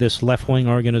 probably this left-wing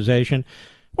organization.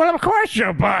 Well, of course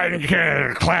Joe Biden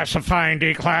can classify and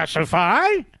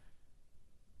declassify.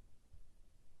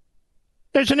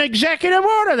 There's an executive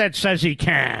order that says he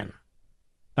can.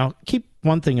 Now, keep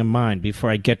one thing in mind before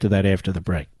I get to that after the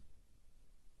break.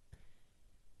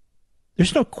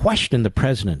 There's no question the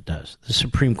president does. The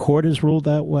Supreme Court has ruled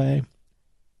that way.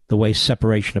 The way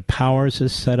separation of powers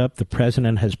is set up, the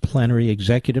president has plenary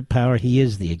executive power. He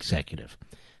is the executive.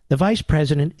 The vice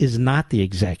president is not the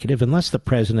executive unless the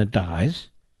president dies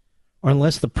or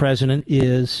unless the president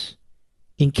is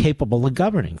incapable of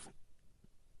governing.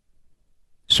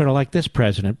 Sort of like this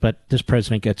president, but this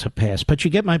president gets a pass. But you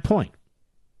get my point.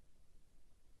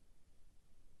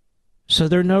 So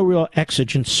there are no real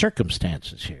exigent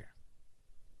circumstances here.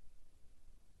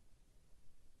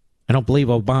 I don't believe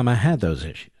Obama had those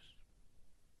issues.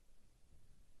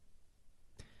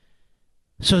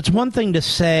 So it's one thing to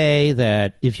say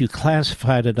that if you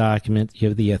classified a document, you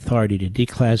have the authority to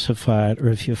declassify it, or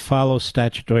if you follow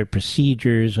statutory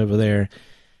procedures over there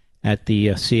at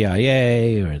the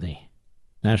CIA or the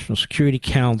National Security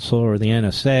Council or the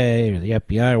NSA or the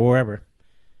FBI or wherever,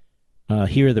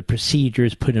 here are the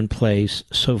procedures put in place,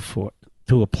 so forth,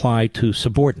 to apply to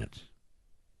subordinates.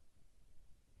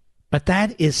 But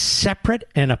that is separate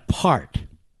and apart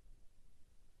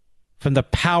from the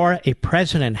power a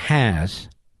president has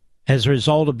as a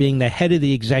result of being the head of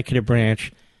the executive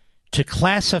branch to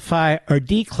classify or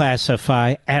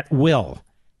declassify at will.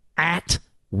 At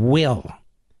will.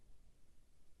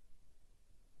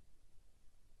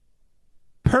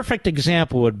 Perfect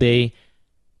example would be,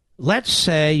 let's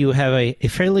say you have a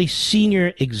fairly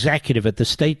senior executive at the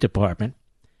State Department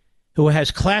who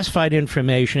has classified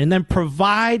information and then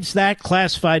provides that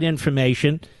classified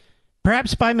information,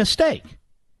 perhaps by mistake,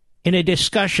 in a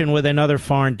discussion with another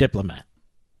foreign diplomat.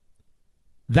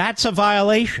 That's a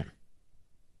violation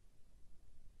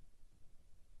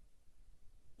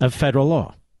of federal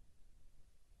law.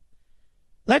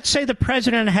 Let's say the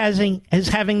president is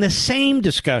having the same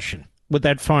discussion with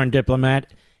that foreign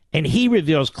diplomat and he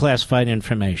reveals classified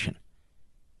information.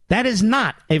 That is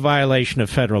not a violation of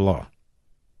federal law.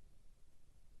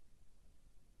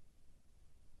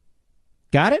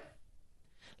 Got it?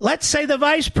 Let's say the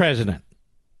vice president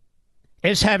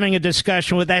is having a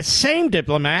discussion with that same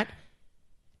diplomat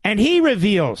and he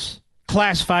reveals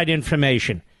classified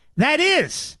information. That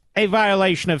is a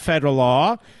violation of federal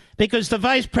law because the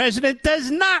vice president does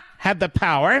not have the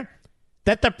power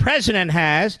that the president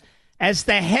has as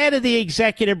the head of the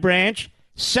executive branch,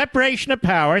 separation of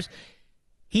powers.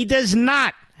 He does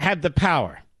not have the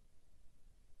power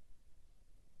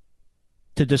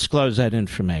to disclose that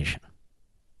information.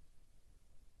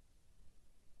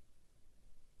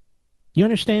 You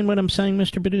understand what I'm saying,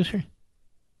 Mr. Producer?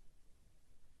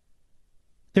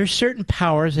 There are certain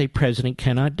powers a president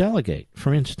cannot delegate.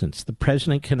 For instance, the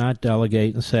president cannot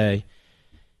delegate and say,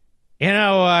 you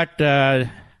know what,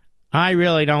 I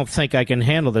really don't think I can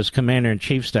handle this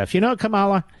commander-in-chief stuff. You know,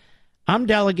 Kamala, I'm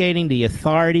delegating the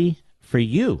authority for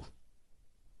you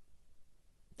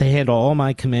to handle all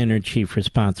my commander-in-chief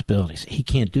responsibilities. He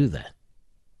can't do that.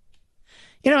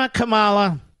 You know what,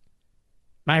 Kamala?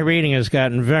 My reading has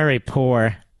gotten very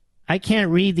poor. I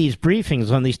can't read these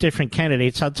briefings on these different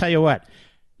candidates. I'll tell you what.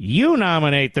 You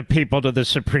nominate the people to the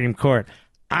Supreme Court.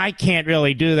 I can't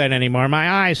really do that anymore.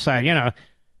 My eyesight, you know.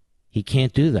 He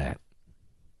can't do that.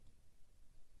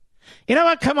 You know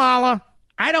what, Kamala?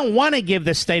 I don't want to give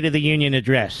the State of the Union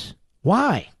address.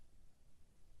 Why?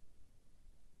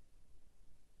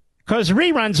 Because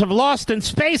reruns of Lost in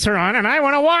Space are on, and I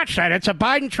want to watch that. It's a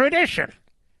Biden tradition.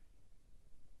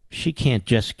 She can't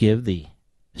just give the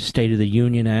State of the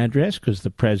Union address because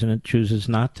the president chooses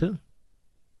not to.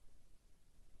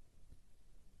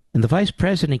 And the vice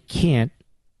president can't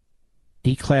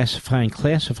declassify and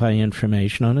classify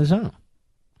information on his own.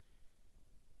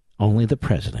 Only the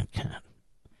president can.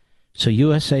 So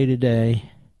USA Today,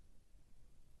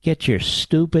 get your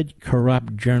stupid,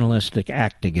 corrupt journalistic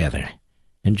act together.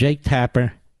 And Jake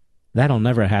Tapper, that'll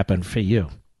never happen for you.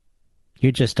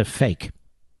 You're just a fake.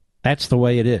 That's the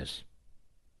way it is.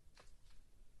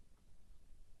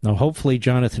 Now, hopefully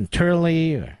Jonathan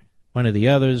Turley or one of the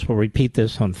others will repeat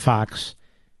this on Fox,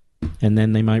 and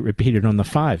then they might repeat it on the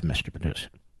 5, Mr. Producer,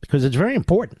 because it's very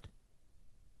important.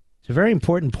 It's a very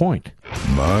important point.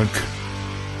 Mark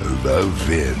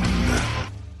Levin.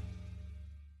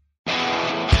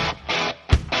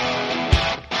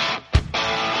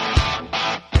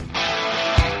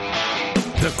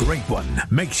 The Great One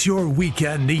makes your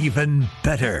weekend even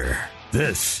better.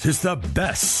 This is the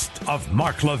best of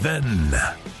Mark Levin.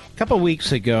 A couple of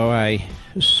weeks ago, I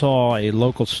saw a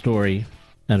local story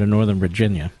out of Northern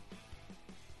Virginia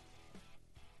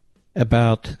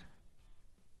about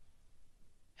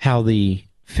how the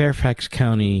Fairfax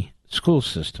County school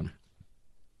system,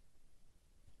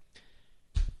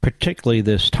 particularly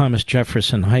this Thomas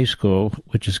Jefferson High School,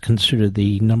 which is considered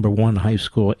the #1 high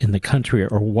school in the country,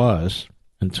 or was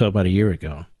until about a year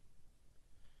ago,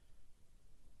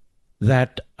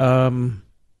 that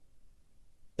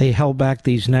they held back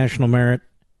these National Merit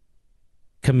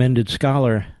Commended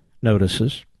Scholar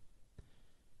notices.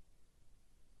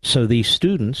 So these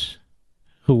students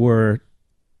who were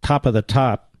top of the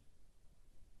top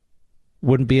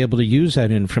wouldn't be able to use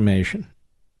that information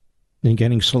in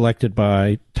getting selected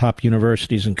by top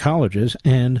universities and colleges,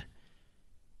 and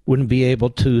wouldn't be able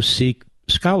to seek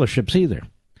scholarships either.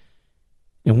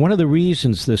 And one of the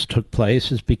reasons this took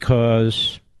place is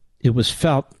because it was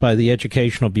felt by the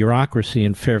educational bureaucracy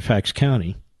in Fairfax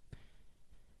County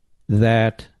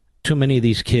that too many of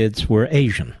these kids were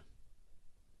Asian.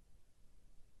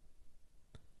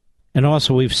 And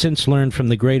also, we've since learned from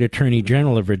the great Attorney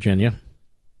General of Virginia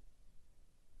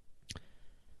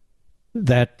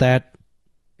that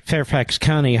Fairfax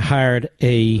County hired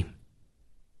a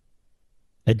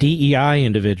DEI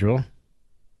individual.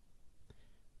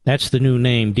 That's the new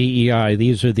name, DEI.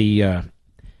 These are the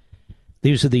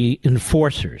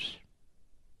enforcers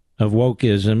of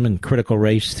wokeism and critical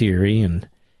race theory and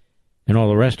all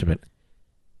the rest of it,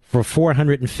 for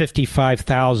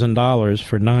 $455,000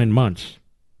 for 9 months.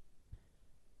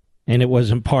 And it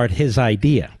was in part his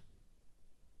idea.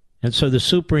 And so the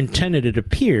superintendent, it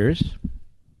appears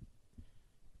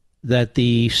that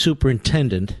the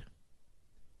superintendent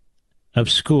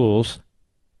of schools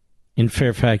in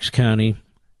Fairfax County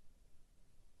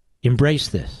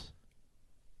embraced this.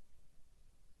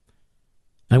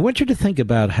 I want you to think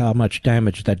about how much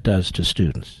damage that does to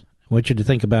students. I want you to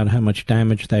think about how much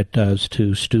damage that does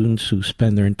to students who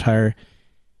spend their entire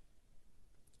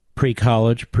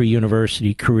pre-college,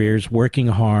 pre-university careers working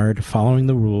hard, following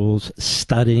the rules,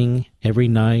 studying every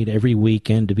night, every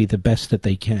weekend to be the best that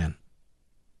they can.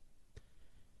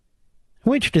 I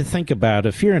want you to think about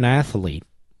if you're an athlete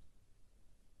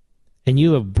and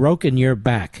you have broken your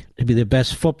back to be the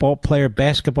best football player,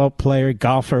 basketball player,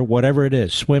 golfer, whatever it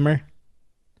is, swimmer,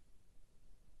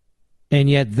 and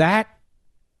yet that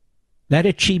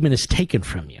achievement is taken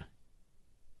from you.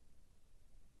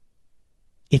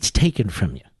 It's taken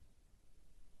from you.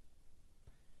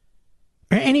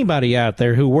 Or anybody out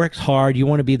there who works hard, you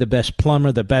want to be the best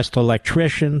plumber, the best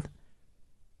electrician,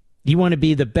 you want to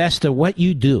be the best at what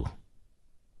you do.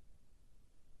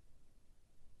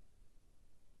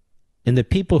 And the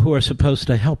people who are supposed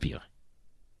to help you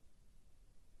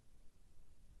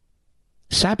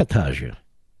sabotage you.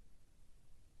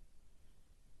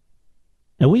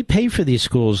 Now, we pay for these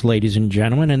schools, ladies and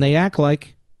gentlemen, and they act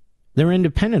like they're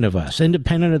independent of us,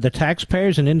 independent of the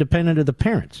taxpayers and independent of the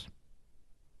parents.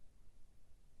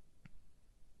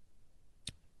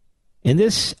 And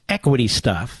this equity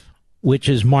stuff, which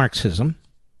is Marxism,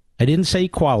 I didn't say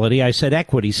equality, I said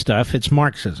equity stuff, it's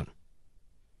Marxism,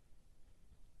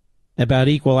 about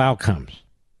equal outcomes,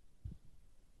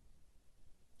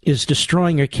 is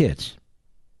destroying your kids.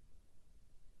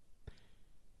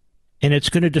 And it's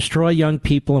going to destroy young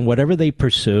people and whatever they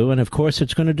pursue, and of course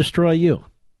it's going to destroy you.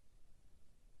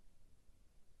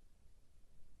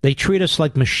 They treat us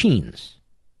like machines.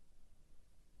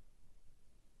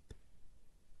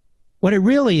 What it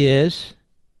really is,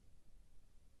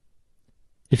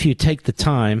 if you take the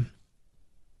time,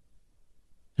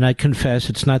 and I confess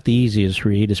it's not the easiest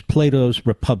read, is Plato's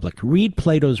Republic. Read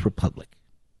Plato's Republic.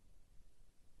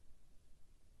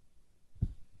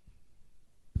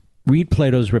 Read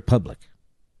Plato's Republic.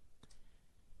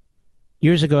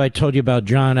 Years ago I told you about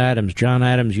John Adams. John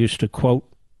Adams used to quote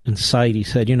and cite, he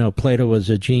said, Plato was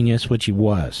a genius, which he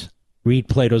was. Read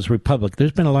Plato's Republic.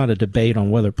 There's been a lot of debate on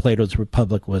whether Plato's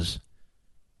Republic was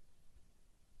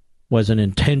an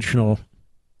intentional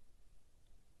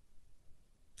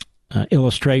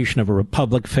illustration of a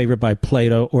republic favored by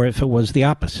Plato, or if it was the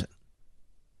opposite.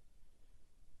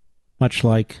 Much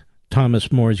like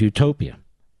Thomas More's Utopia.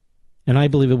 And I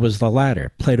believe it was the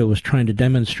latter. Plato was trying to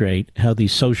demonstrate how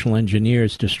these social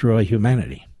engineers destroy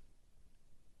humanity.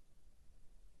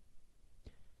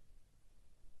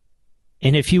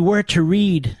 And if you were to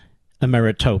read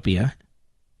Emeritopia,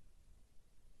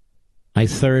 my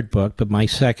third book, but my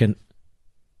second,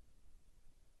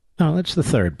 no, that's the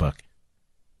third book.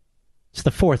 It's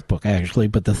the fourth book, actually,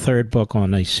 but the third book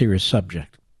on a serious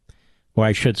subject. Or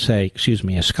I should say,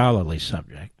 a scholarly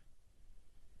subject.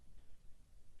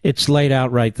 It's laid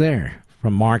out right there,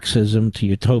 from Marxism to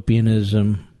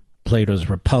utopianism, Plato's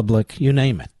Republic, you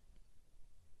name it.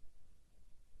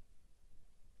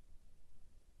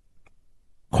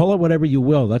 Call it whatever you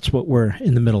will, that's what we're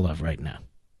in the middle of right now.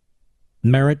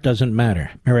 Merit doesn't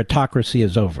matter. Meritocracy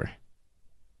is over.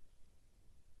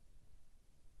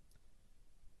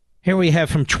 Here we have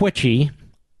from Twitchy,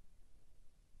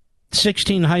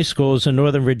 16 high schools in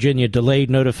Northern Virginia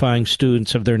delayed notifying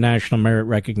students of their national merit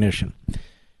recognition.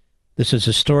 This is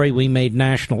a story we made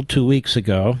national 2 weeks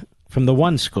ago from the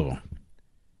one school.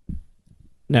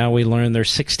 Now we learn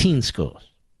there's 16 schools.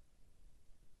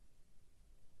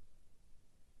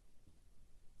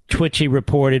 Twitchy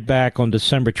reported back on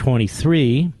December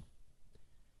 23,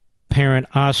 parent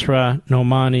Asra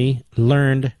Nomani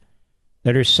learned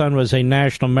that her son was a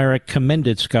National Merit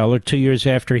Commended Scholar 2 years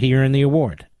after he earned the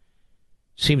award.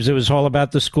 Seems it was all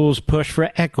about the school's push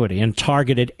for equity and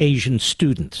targeted Asian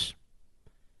students.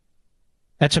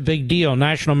 That's a big deal.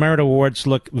 National Merit Awards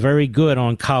look very good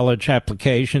on college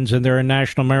applications, and there are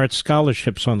National Merit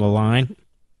Scholarships on the line.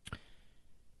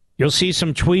 You'll see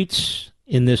some tweets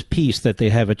in this piece that they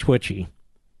have at Twitchy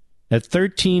that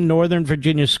 13 Northern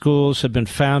Virginia schools have been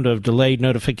found to have delayed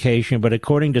notification, but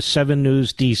according to 7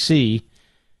 News DC,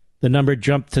 the number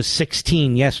jumped to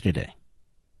 16 yesterday.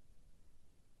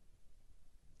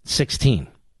 16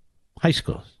 high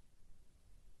schools.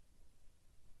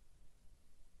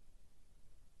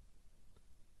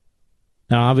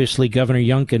 Now, obviously, Governor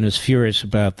Youngkin is furious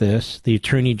about this. The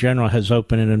Attorney General has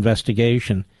opened an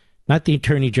investigation. Not the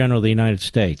Attorney General of the United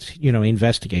States. He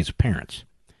investigates parents.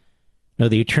 No,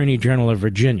 the Attorney General of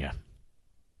Virginia.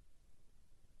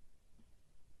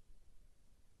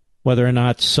 Whether or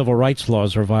not civil rights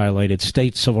laws are violated,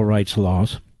 state civil rights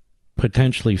laws,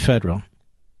 potentially federal.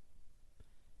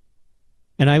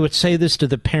 And I would say this to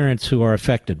the parents who are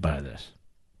affected by this.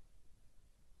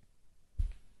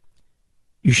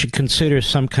 You should consider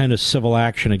some kind of civil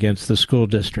action against the school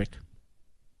district,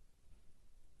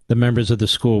 the members of the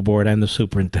school board, and the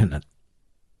superintendent.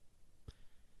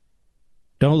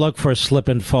 Don't look for a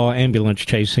slip-and-fall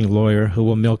ambulance-chasing lawyer who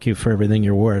will milk you for everything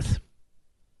you're worth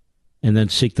and then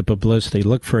seek the publicity.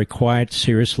 Look for a quiet,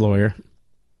 serious lawyer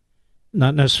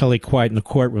not necessarily quiet in the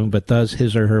courtroom, but does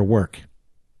his or her work.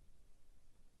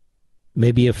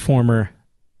 Maybe a former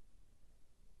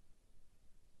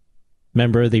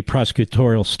member of the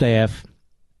prosecutorial staff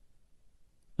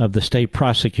of the state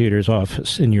prosecutor's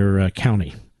office in your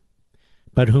county,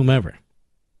 but whomever,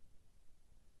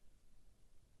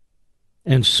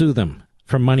 and sue them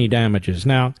for money damages.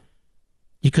 Now,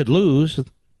 you could lose.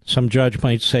 Some judge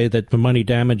might say that the money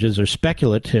damages are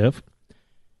speculative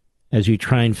as you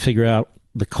try and figure out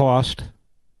the cost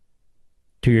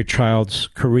to your child's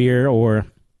career or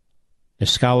a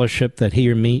scholarship that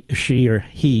she or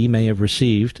he may have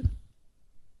received.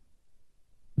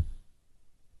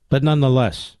 But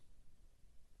nonetheless,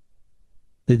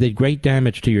 they did great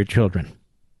damage to your children.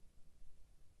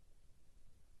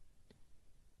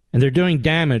 And they're doing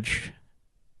damage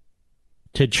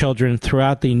to children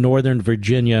throughout the Northern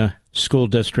Virginia school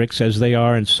districts, as they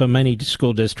are in so many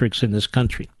school districts in this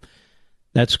country.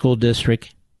 That school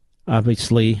district,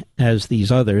 obviously, as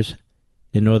these others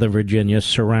in Northern Virginia,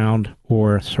 surround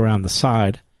the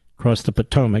side across the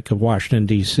Potomac of Washington,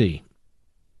 D.C.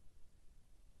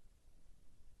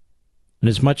 And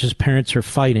as much as parents are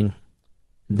fighting,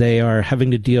 they are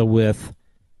having to deal with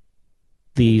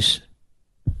these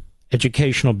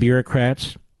educational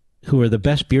bureaucrats who are the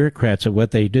best bureaucrats at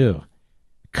what they do.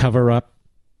 Cover up,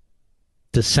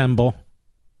 dissemble,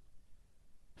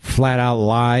 flat out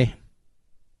lie.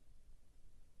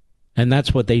 And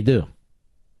that's what they do.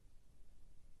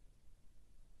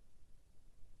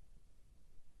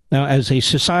 Now, as a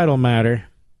societal matter,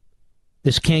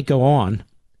 this can't go on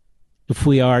if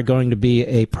we are going to be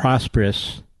a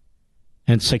prosperous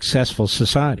and successful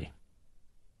society.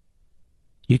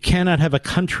 You cannot have a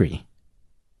country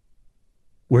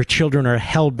where children are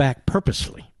held back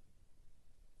purposely,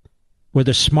 where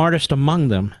the smartest among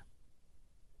them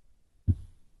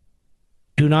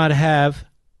do not have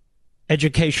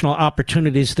educational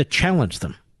opportunities that challenge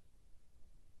them.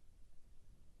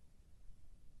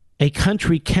 A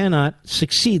country cannot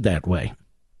succeed that way.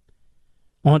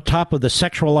 On top of the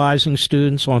sexualizing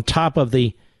students, on top of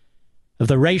the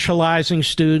racializing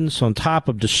students, on top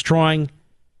of destroying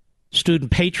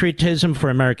student patriotism for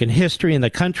American history in the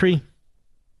country,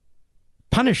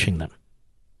 punishing them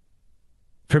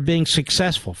for being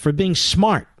successful, for being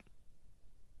smart.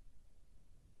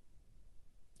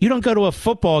 You don't go to a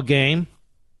football game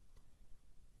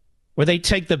where they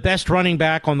take the best running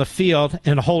back on the field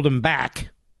and hold him back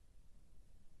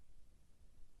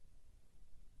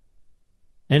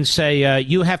and say,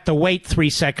 you have to wait 3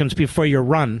 seconds before you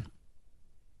run.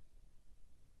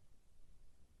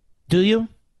 Do you?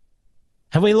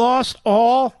 Have we lost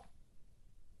all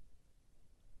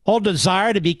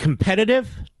desire to be competitive?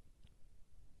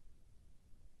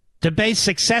 To base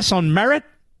success on merit?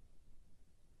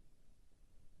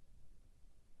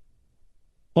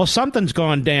 Well, something's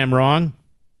gone damn wrong.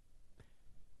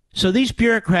 So these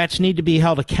bureaucrats need to be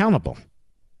held accountable.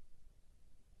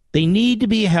 They need to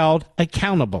be held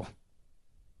accountable.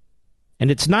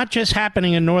 And it's not just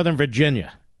happening in Northern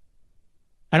Virginia.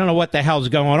 I don't know what the hell's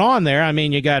going on there. I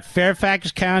mean, you got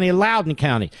Fairfax County, Loudoun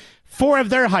County, 4 of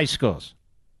their high schools.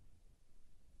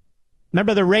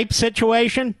 Remember the rape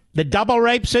situation? The double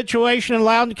rape situation in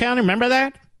Loudoun County? Remember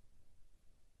that?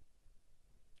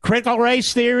 Critical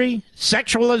race theory,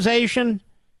 sexualization.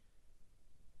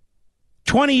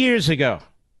 20 years ago,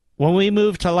 when we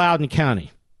moved to Loudoun County,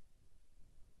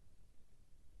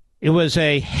 it was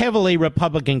a heavily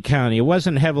Republican county. It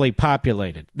wasn't heavily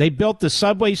populated. They built the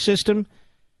subway system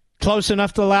close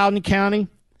enough to Loudoun County.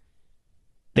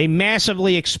 They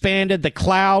massively expanded the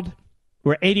cloud,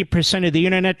 where 80% of the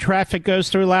internet traffic goes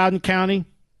through Loudoun County.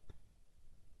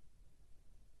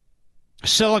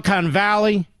 Silicon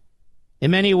Valley,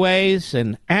 in many ways,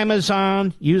 and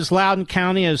Amazon use Loudoun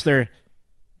County as their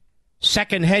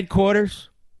second headquarters.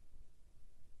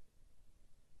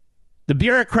 The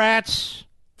bureaucrats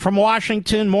from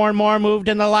Washington more and more moved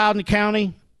into Loudoun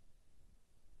County.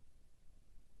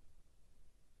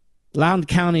 Loudoun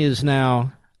County is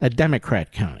now a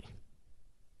Democrat county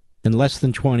in less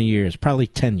than 20 years, probably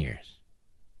 10 years.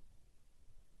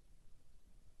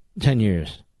 10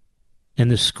 years.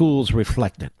 And the schools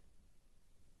reflect it.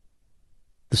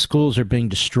 The schools are being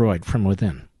destroyed from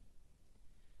within.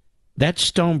 That's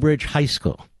Stonebridge High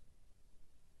School,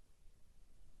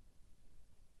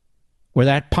 where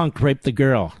that punk raped the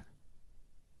girl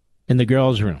in the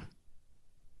girls' room.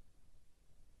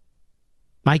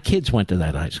 My kids went to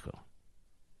that high school.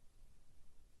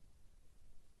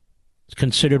 It's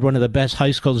considered one of the best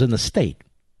high schools in the state.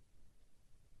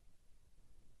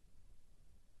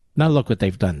 Now look what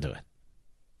they've done to it.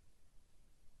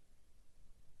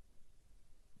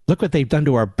 Look what they've done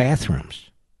to our bathrooms.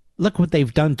 Look what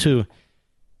they've done to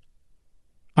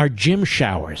our gym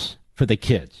showers for the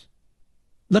kids.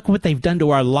 Look what they've done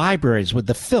to our libraries with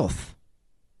the filth.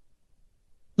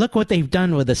 Look what they've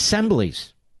done with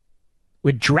assemblies,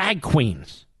 with drag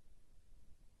queens.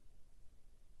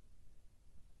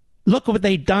 Look what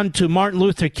they've done to Martin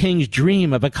Luther King's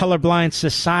dream of a colorblind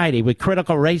society with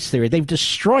critical race theory. They've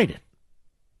destroyed it.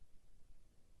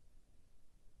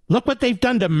 Look what they've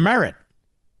done to merit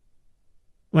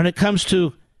when it comes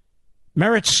to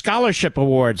Merit Scholarship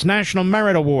Awards, National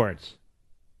Merit Awards.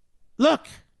 Look.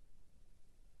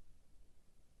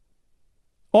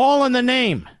 All in the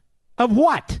name of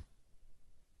what?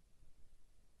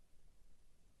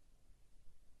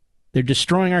 They're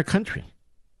destroying our country.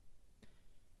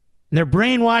 And they're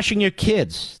brainwashing your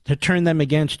kids to turn them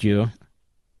against you.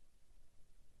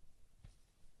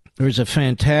 There's a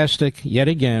fantastic, yet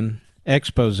again,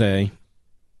 expose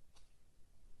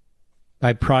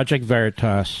by Project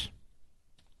Veritas.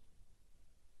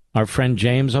 Our friend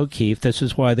James O'Keefe, this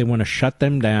is why they want to shut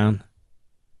them down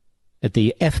at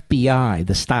the FBI,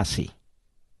 the Stasi,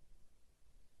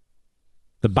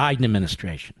 the Biden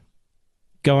administration,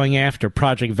 going after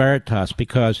Project Veritas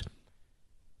because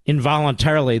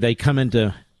involuntarily they come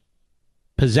into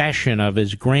possession of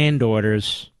his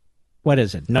granddaughter's, what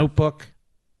is it, notebook?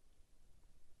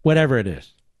 Whatever it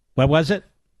is. What was it?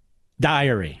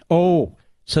 Diary. Oh,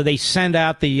 so they send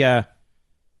out the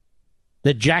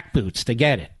jackboots to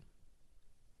get it.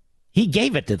 He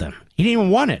gave it to them. He didn't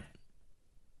even want it.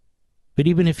 But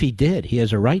even if he did, he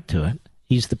has a right to it.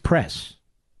 He's the press.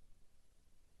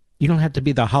 You don't have to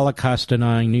be the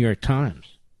Holocaust-denying New York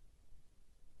Times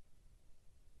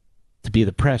to be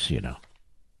the press, you know.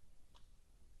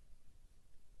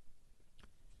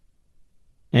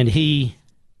 And he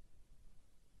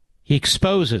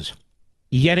exposes,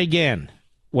 yet again,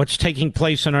 what's taking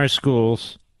place in our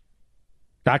schools.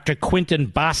 Dr. Quentin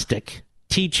Bostic,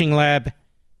 teaching lab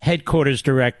headquarters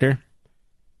director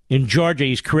in Georgia,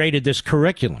 he's created this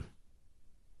curriculum.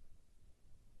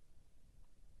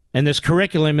 And this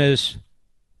curriculum is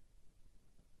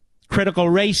critical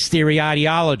race theory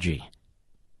ideology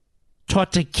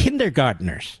taught to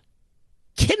kindergartners.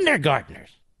 Kindergartners.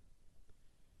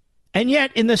 And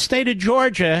yet, in the state of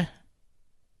Georgia,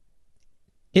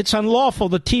 it's unlawful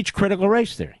to teach critical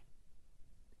race theory.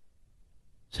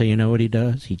 So you know what he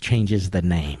does? He changes the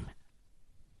name.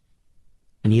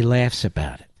 And he laughs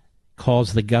about it.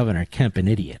 Calls the governor, Kemp, an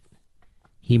idiot.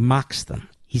 He mocks them.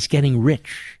 He's getting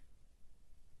rich.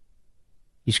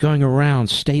 He's going around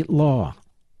state law.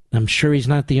 I'm sure he's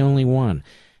not the only one.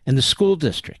 And the school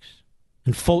districts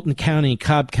in Fulton County and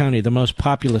Cobb County, the most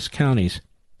populous counties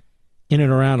in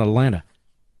and around Atlanta,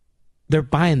 they're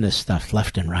buying this stuff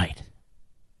left and right.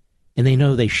 And they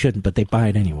know they shouldn't, but they buy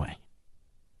it anyway.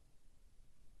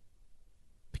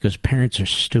 Because parents are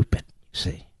stupid, you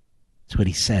see. That's what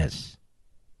he says.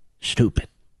 Stupid.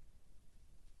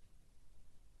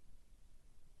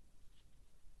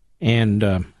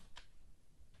 And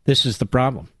this is the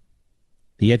problem.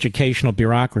 The educational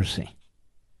bureaucracy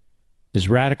is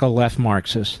radical left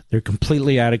Marxists. They're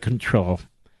completely out of control,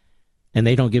 and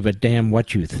they don't give a damn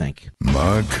what you think.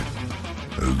 Mark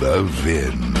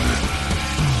Levin.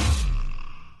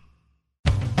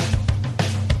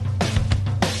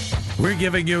 We're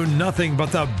giving you nothing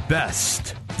but the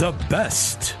best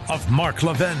of Mark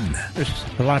Levin. There's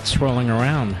a lot swirling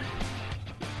around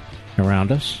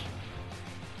us.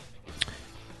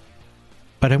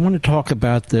 But I want to talk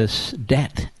about this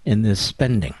debt and this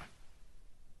spending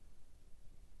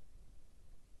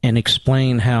and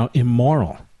explain how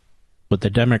immoral what the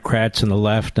Democrats and the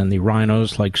left and the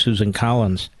rhinos like Susan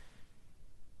Collins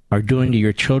are doing to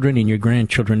your children and your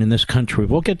grandchildren in this country.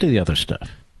 We'll get to the other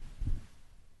stuff.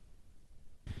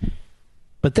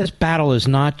 But this battle is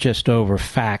not just over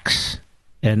facts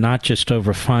and not just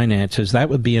over finances. That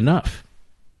would be enough.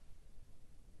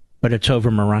 But it's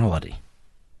over morality.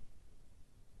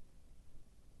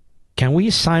 Can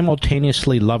we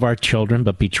simultaneously love our children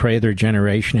but betray their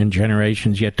generation and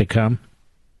generations yet to come?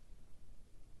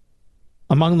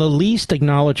 Among the least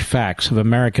acknowledged facts of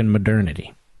American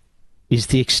modernity is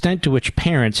the extent to which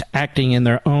parents, acting in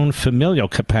their own familial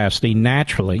capacity,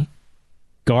 naturally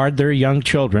guard their young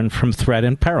children from threat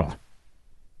and peril,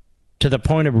 to the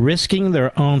point of risking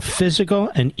their own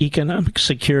physical and economic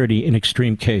security in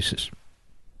extreme cases.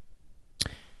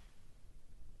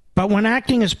 But when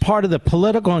acting as part of the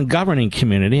political and governing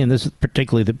community, and this is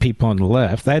particularly the people on the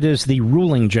left, that is the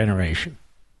ruling generation,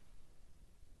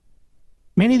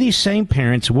 many of these same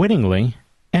parents wittingly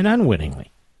and unwittingly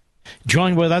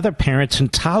Join with other parents in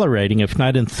tolerating, if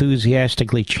not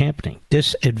enthusiastically championing,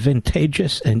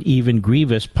 disadvantageous and even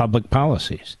grievous public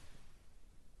policies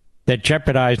that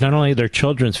jeopardize not only their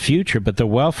children's future, but the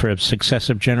welfare of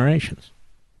successive generations.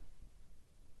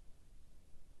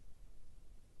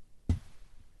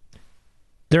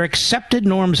 They're accepted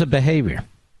norms of behavior,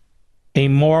 a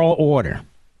moral order,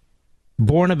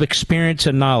 born of experience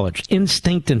and knowledge,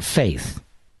 instinct and faith,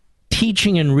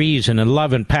 teaching and reason and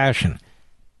love and passion,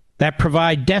 that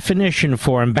provide definition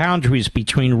for and boundaries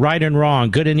between right and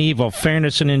wrong, good and evil,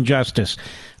 fairness and injustice,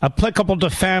 applicable to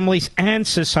families and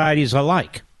societies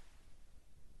alike.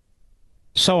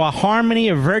 So a harmony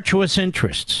of virtuous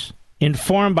interests,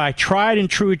 informed by tried and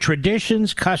true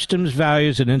traditions, customs,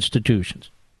 values, and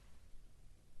institutions,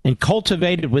 and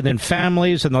cultivated within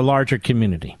families and the larger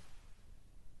community,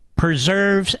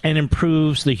 preserves and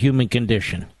improves the human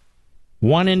condition,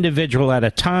 one individual at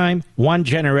a time, one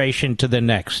generation to the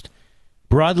next.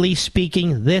 Broadly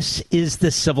speaking, this is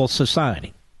the civil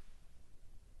society.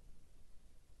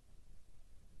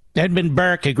 Edmund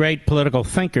Burke, a great political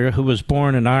thinker who was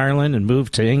born in Ireland and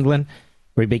moved to England,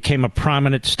 where he became a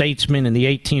prominent statesman in the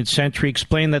 18th century,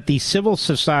 explained that the civil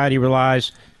society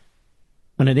relies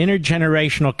on an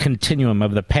intergenerational continuum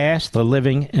of the past, the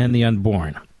living, and the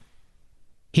unborn.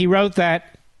 He wrote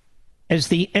that as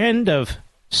the end of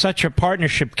such a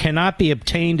partnership cannot be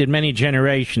obtained in many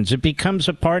generations, it becomes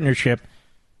a partnership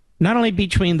not only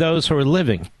between those who are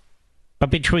living, but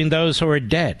between those who are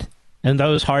dead and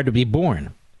those hard to be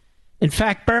born. In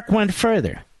fact, Burke went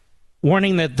further,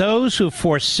 warning that those who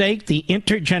forsake the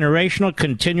intergenerational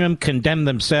continuum condemn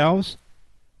themselves,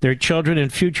 their children,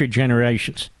 and future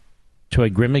generations to a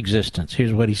grim existence.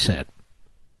 Here's what he said.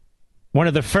 One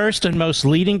of the first and most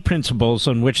leading principles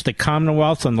on which the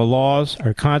Commonwealth and the laws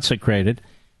are consecrated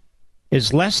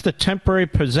is lest the temporary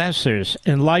possessors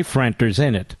and life renters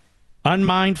in it,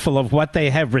 unmindful of what they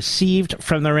have received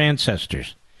from their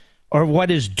ancestors, or what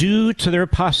is due to their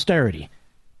posterity,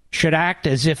 should act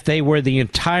as if they were the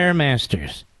entire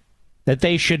masters, that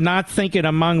they should not think it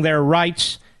among their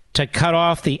rights to cut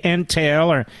off the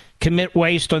entail or commit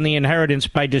waste on the inheritance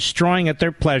by destroying at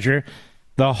their pleasure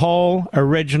the whole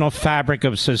original fabric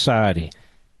of society,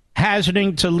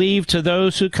 hazarding to leave to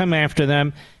those who come after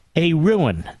them a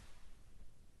ruin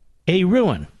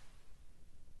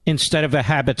instead of a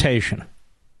habitation,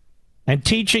 and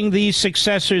teaching these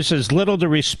successors as little to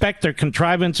respect their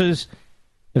contrivances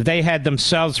if they had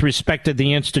themselves respected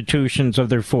the institutions of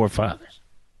their forefathers.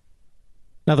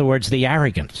 In other words, the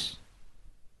arrogance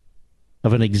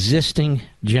of an existing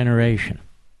generation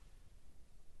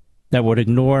that would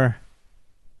ignore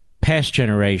past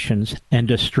generations and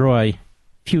destroy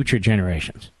future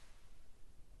generations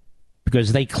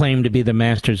because they claim to be the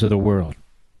masters of the world.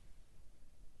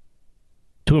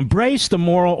 To embrace the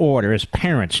moral order as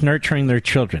parents nurturing their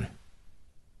children,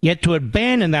 yet to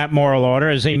abandon that moral order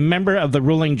as a member of the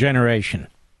ruling generation,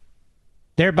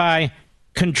 thereby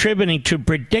contributing to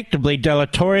predictably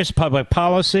deleterious public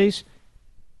policies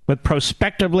with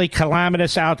prospectively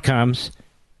calamitous outcomes,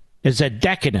 is a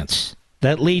decadence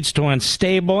that leads to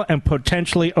unstable and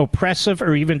potentially oppressive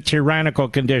or even tyrannical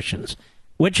conditions,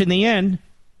 which in the end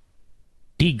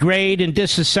degrade and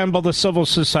disassemble the civil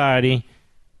society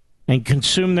and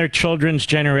consume their children's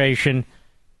generation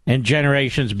and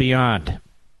generations beyond.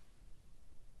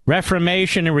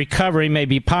 Reformation and recovery may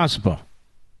be possible,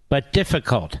 but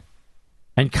difficult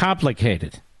and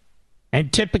complicated,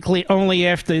 and typically only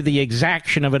after the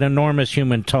exaction of an enormous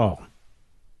human toll.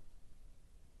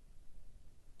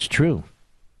 It's true.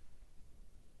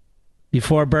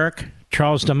 Before Burke,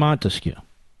 Charles de Montesquieu,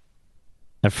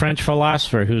 a French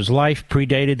philosopher whose life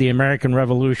predated the American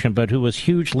Revolution, but who was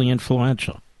hugely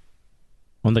influential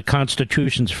on the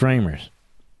Constitution's framers,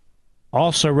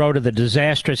 also wrote of the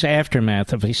disastrous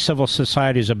aftermath of a civil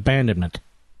society's abandonment.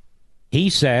 He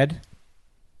said,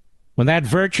 when that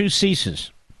virtue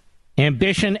ceases,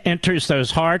 ambition enters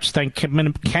those hearts that can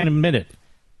admit it,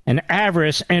 and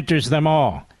avarice enters them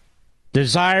all.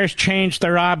 Desires change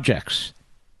their objects.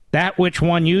 That which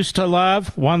one used to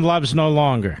love, one loves no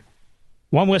longer.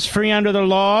 One was free under the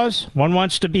laws, one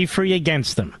wants to be free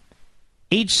against them.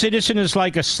 Each citizen is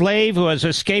like a slave who has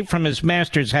escaped from his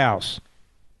master's house.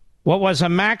 What was a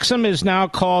maxim is now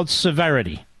called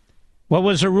severity. What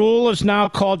was a rule is now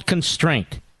called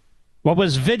constraint. What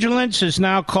was vigilance is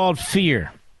now called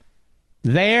fear.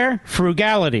 There,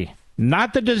 frugality,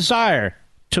 not the desire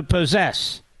to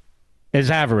possess, is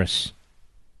avarice.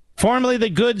 Formerly, the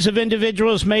goods of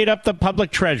individuals made up the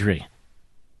public treasury.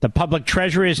 The public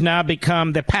treasury has now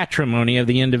become the patrimony of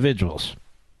the individuals.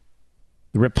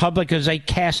 The republic is a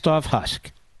cast-off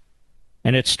husk,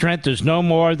 and its strength is no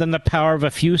more than the power of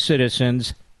a few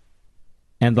citizens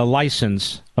and the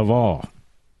license of all.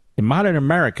 In modern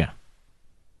America,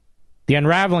 the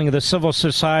unraveling of the civil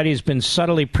society has been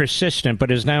subtly persistent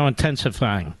but is now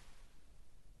intensifying.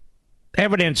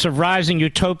 Evidence of rising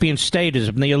utopian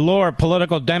statism, the allure of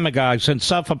political demagogues and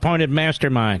self-appointed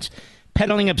masterminds,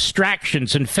 peddling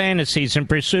abstractions and fantasies in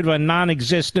pursuit of a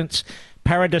non-existent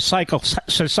paradisiacal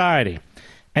society,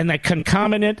 and the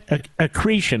concomitant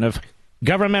accretion of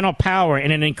governmental power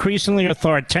in an increasingly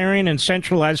authoritarian and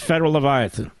centralized federal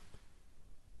leviathan.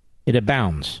 It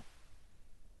abounds.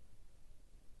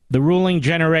 The ruling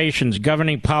generation's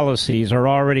governing policies are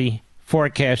already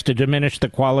forecast to diminish the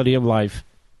quality of life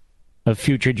of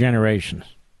future generations.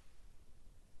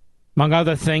 Among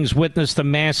other things, witness the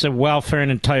massive welfare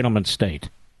and entitlement state,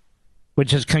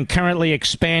 which is concurrently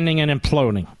expanding and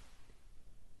imploding,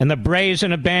 and the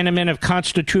brazen abandonment of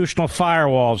constitutional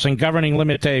firewalls and governing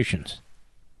limitations.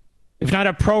 If not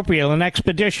appropriately and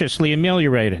expeditiously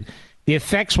ameliorated, the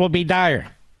effects will be dire,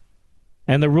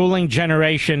 and the ruling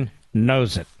generation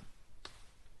knows it.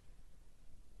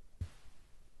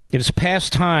 It is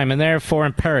past time and therefore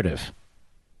imperative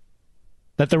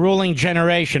that the ruling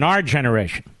generation, our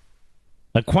generation,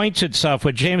 acquaints itself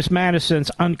with James Madison's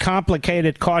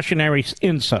uncomplicated cautionary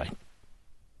insight,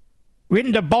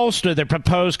 written to bolster the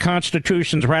proposed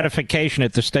Constitution's ratification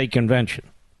at the state convention.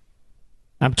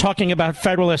 I'm talking about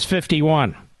Federalist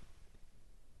 51.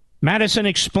 Madison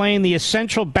explained the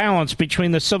essential balance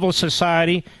between the civil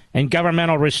society and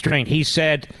governmental restraint. He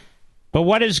said, "But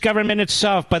what is government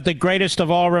itself but the greatest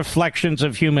of all reflections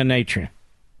of human nature?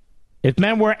 If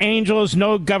men were angels,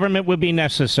 no government would be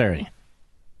necessary.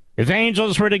 If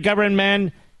angels were to govern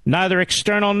men, neither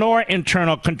external nor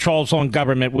internal controls on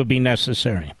government would be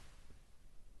necessary.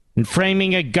 In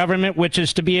framing a government which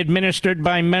is to be administered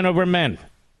by men over men,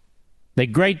 the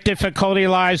great difficulty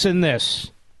lies in this.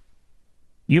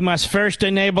 You must first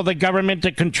enable the government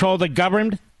to control the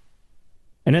governed,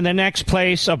 and in the next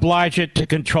place, oblige it to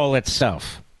control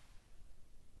itself."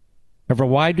 However,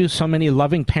 why do so many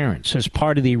loving parents, as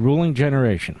part of the ruling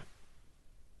generation,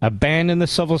 abandon the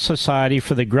civil society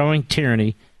for the growing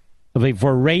tyranny of a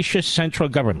voracious central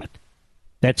government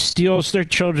that steals their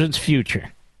children's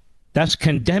future, thus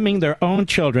condemning their own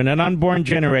children and unborn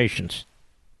generations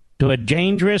to a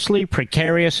dangerously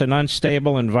precarious and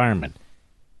unstable environment,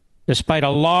 despite a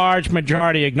large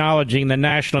majority acknowledging the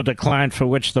national decline for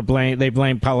which they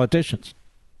blame politicians?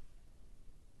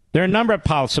 There are a number of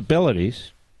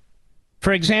possibilities.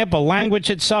 For example, language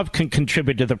itself can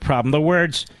contribute to the problem. The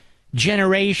words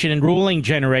generation and ruling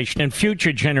generation and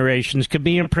future generations can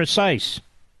be imprecise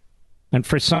and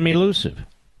for some elusive.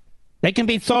 They can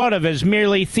be thought of as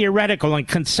merely theoretical and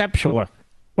conceptual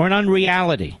or an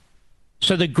unreality.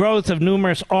 So the growth of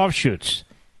numerous offshoots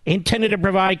intended to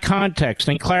provide context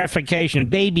and clarification,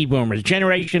 baby boomers,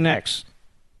 Generation X,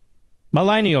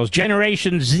 millennials,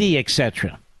 Generation Z,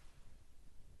 etc.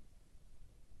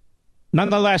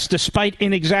 Nonetheless, despite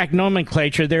inexact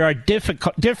nomenclature, there are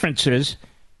differences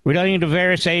relating to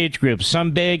various age groups,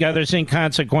 some big, others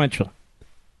inconsequential,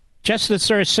 just as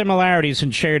there are similarities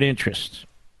and shared interests.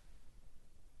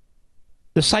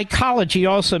 The psychology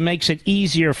also makes it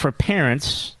easier for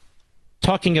parents,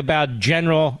 talking about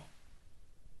generalized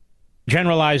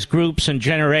groups and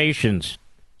generations,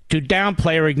 to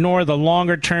downplay or ignore the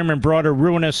longer-term and broader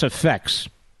ruinous effects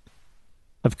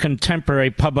of contemporary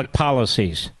public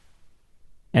policies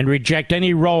and reject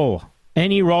any role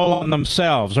on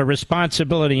themselves or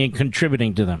responsibility in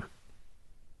contributing to them.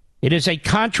 It is a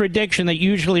contradiction that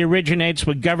usually originates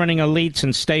with governing elites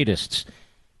and statists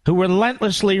who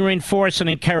relentlessly reinforce and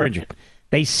encourage it.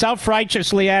 They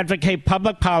self-righteously advocate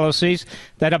public policies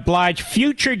that oblige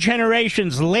future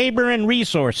generations' labor and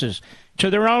resources to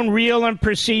their own real and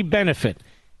perceived benefit,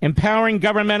 empowering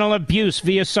governmental abuse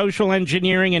via social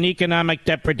engineering and economic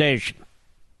depredation.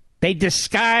 They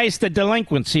disguise the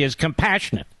delinquency as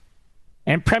compassionate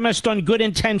and premised on good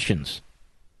intentions,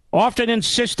 often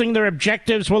insisting their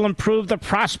objectives will improve the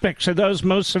prospects of those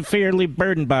most severely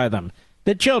burdened by them,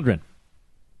 the children.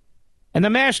 And the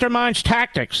mastermind's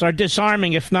tactics are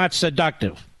disarming, if not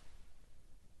seductive.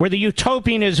 Where the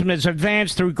utopianism is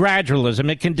advanced through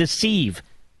gradualism, it can deceive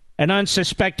an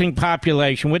unsuspecting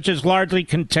population, which is largely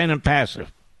content and passive.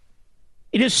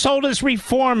 It is sold as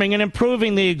reforming and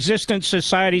improving the existing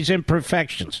society's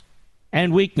imperfections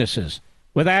and weaknesses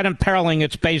without imperiling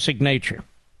its basic nature.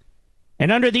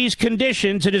 And under these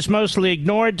conditions, it is mostly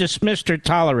ignored, dismissed, or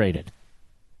tolerated.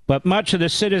 But much of the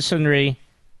citizenry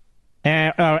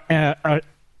by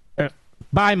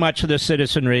much of the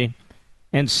citizenry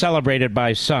and celebrated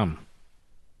by some.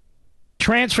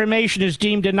 Transformation is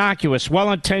deemed innocuous,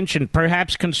 well-intentioned,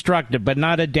 perhaps constructive, but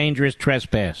not a dangerous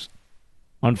trespass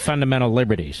on fundamental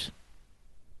liberties.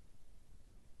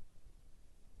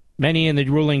 Many in the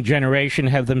ruling generation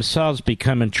have themselves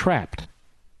become entrapped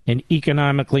in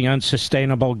economically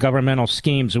unsustainable governmental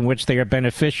schemes in which they are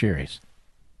beneficiaries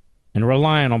and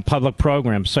reliant on public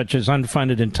programs such as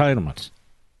unfunded entitlements,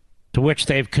 to which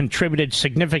they have contributed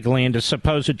significantly into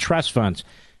supposed trust funds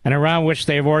and around which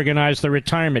they have organized their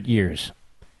retirement years.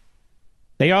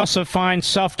 They also find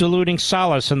self-deluding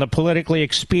solace in the politically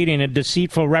expedient and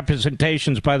deceitful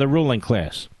representations by the ruling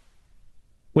class,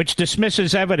 which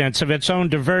dismisses evidence of its own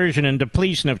diversion and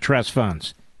depletion of trust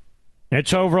funds and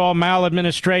its overall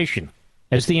maladministration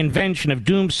as the invention of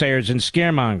doomsayers and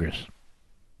scaremongers.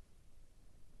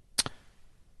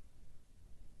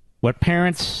 What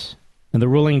parents and the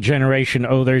ruling generation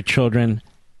owe their children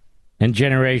and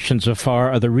generations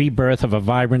afar are the rebirth of a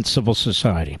vibrant civil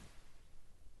society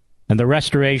and the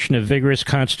restoration of vigorous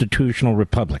constitutional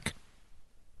republic,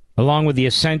 along with the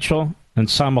essential and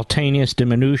simultaneous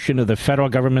diminution of the federal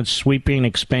government's sweeping and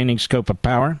expanding scope of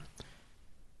power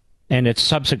and its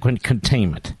subsequent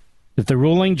containment. If the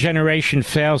ruling generation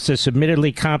fails this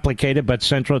admittedly complicated but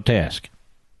central task,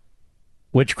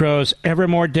 which grows ever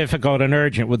more difficult and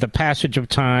urgent with the passage of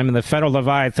time and the federal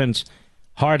Leviathan's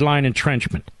hardline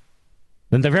entrenchment,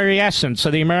 then the very essence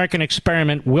of the American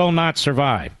experiment will not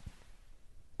survive.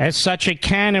 As such, it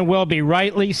can and will be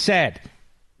rightly said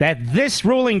that this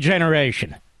ruling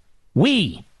generation,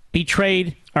 we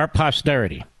betrayed our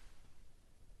posterity.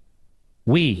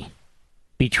 We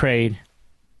betrayed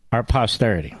our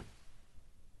posterity.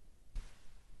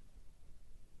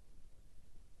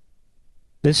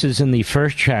 This is in the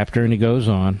first chapter, and he goes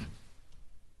on,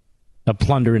 of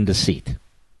Plunder and Deceit.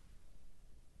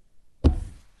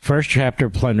 First chapter,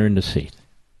 Plunder and Deceit.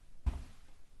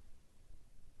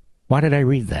 Why did I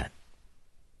read that?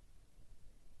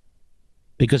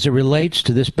 Because it relates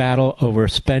to this battle over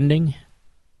spending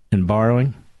and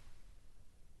borrowing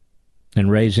and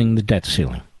raising the debt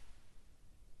ceiling.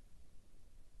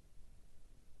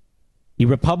 The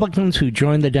Republicans who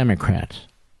joined the Democrats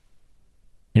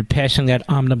in passing that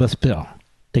omnibus bill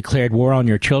declared war on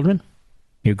your children,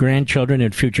 your grandchildren,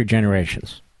 and future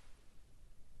generations.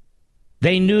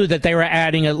 They knew that they were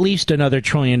adding at least another $1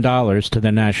 trillion to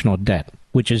the national debt,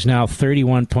 which is now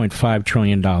 $31.5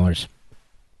 trillion.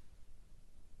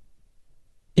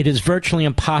 It is virtually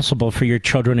impossible for your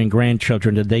children and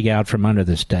grandchildren to dig out from under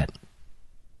this debt.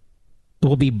 It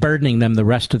will be burdening them the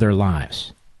rest of their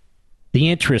lives. The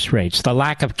interest rates, the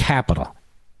lack of capital,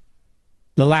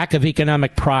 the lack of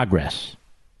economic progress,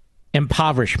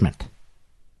 impoverishment.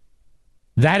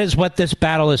 That is what this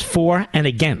battle is for and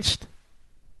against.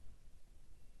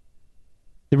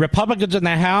 The Republicans in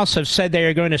the House have said they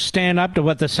are going to stand up to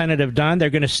what the Senate have done. They're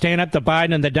going to stand up to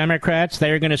Biden and the Democrats. They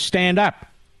are going to stand up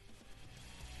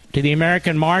to the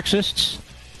American Marxists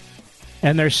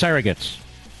and their surrogates.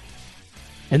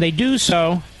 And they do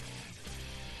so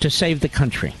to save the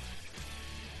country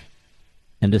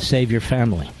and to save your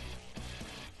family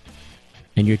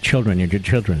and your children and your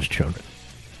children's children.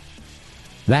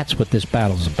 That's what this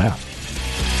battle's about.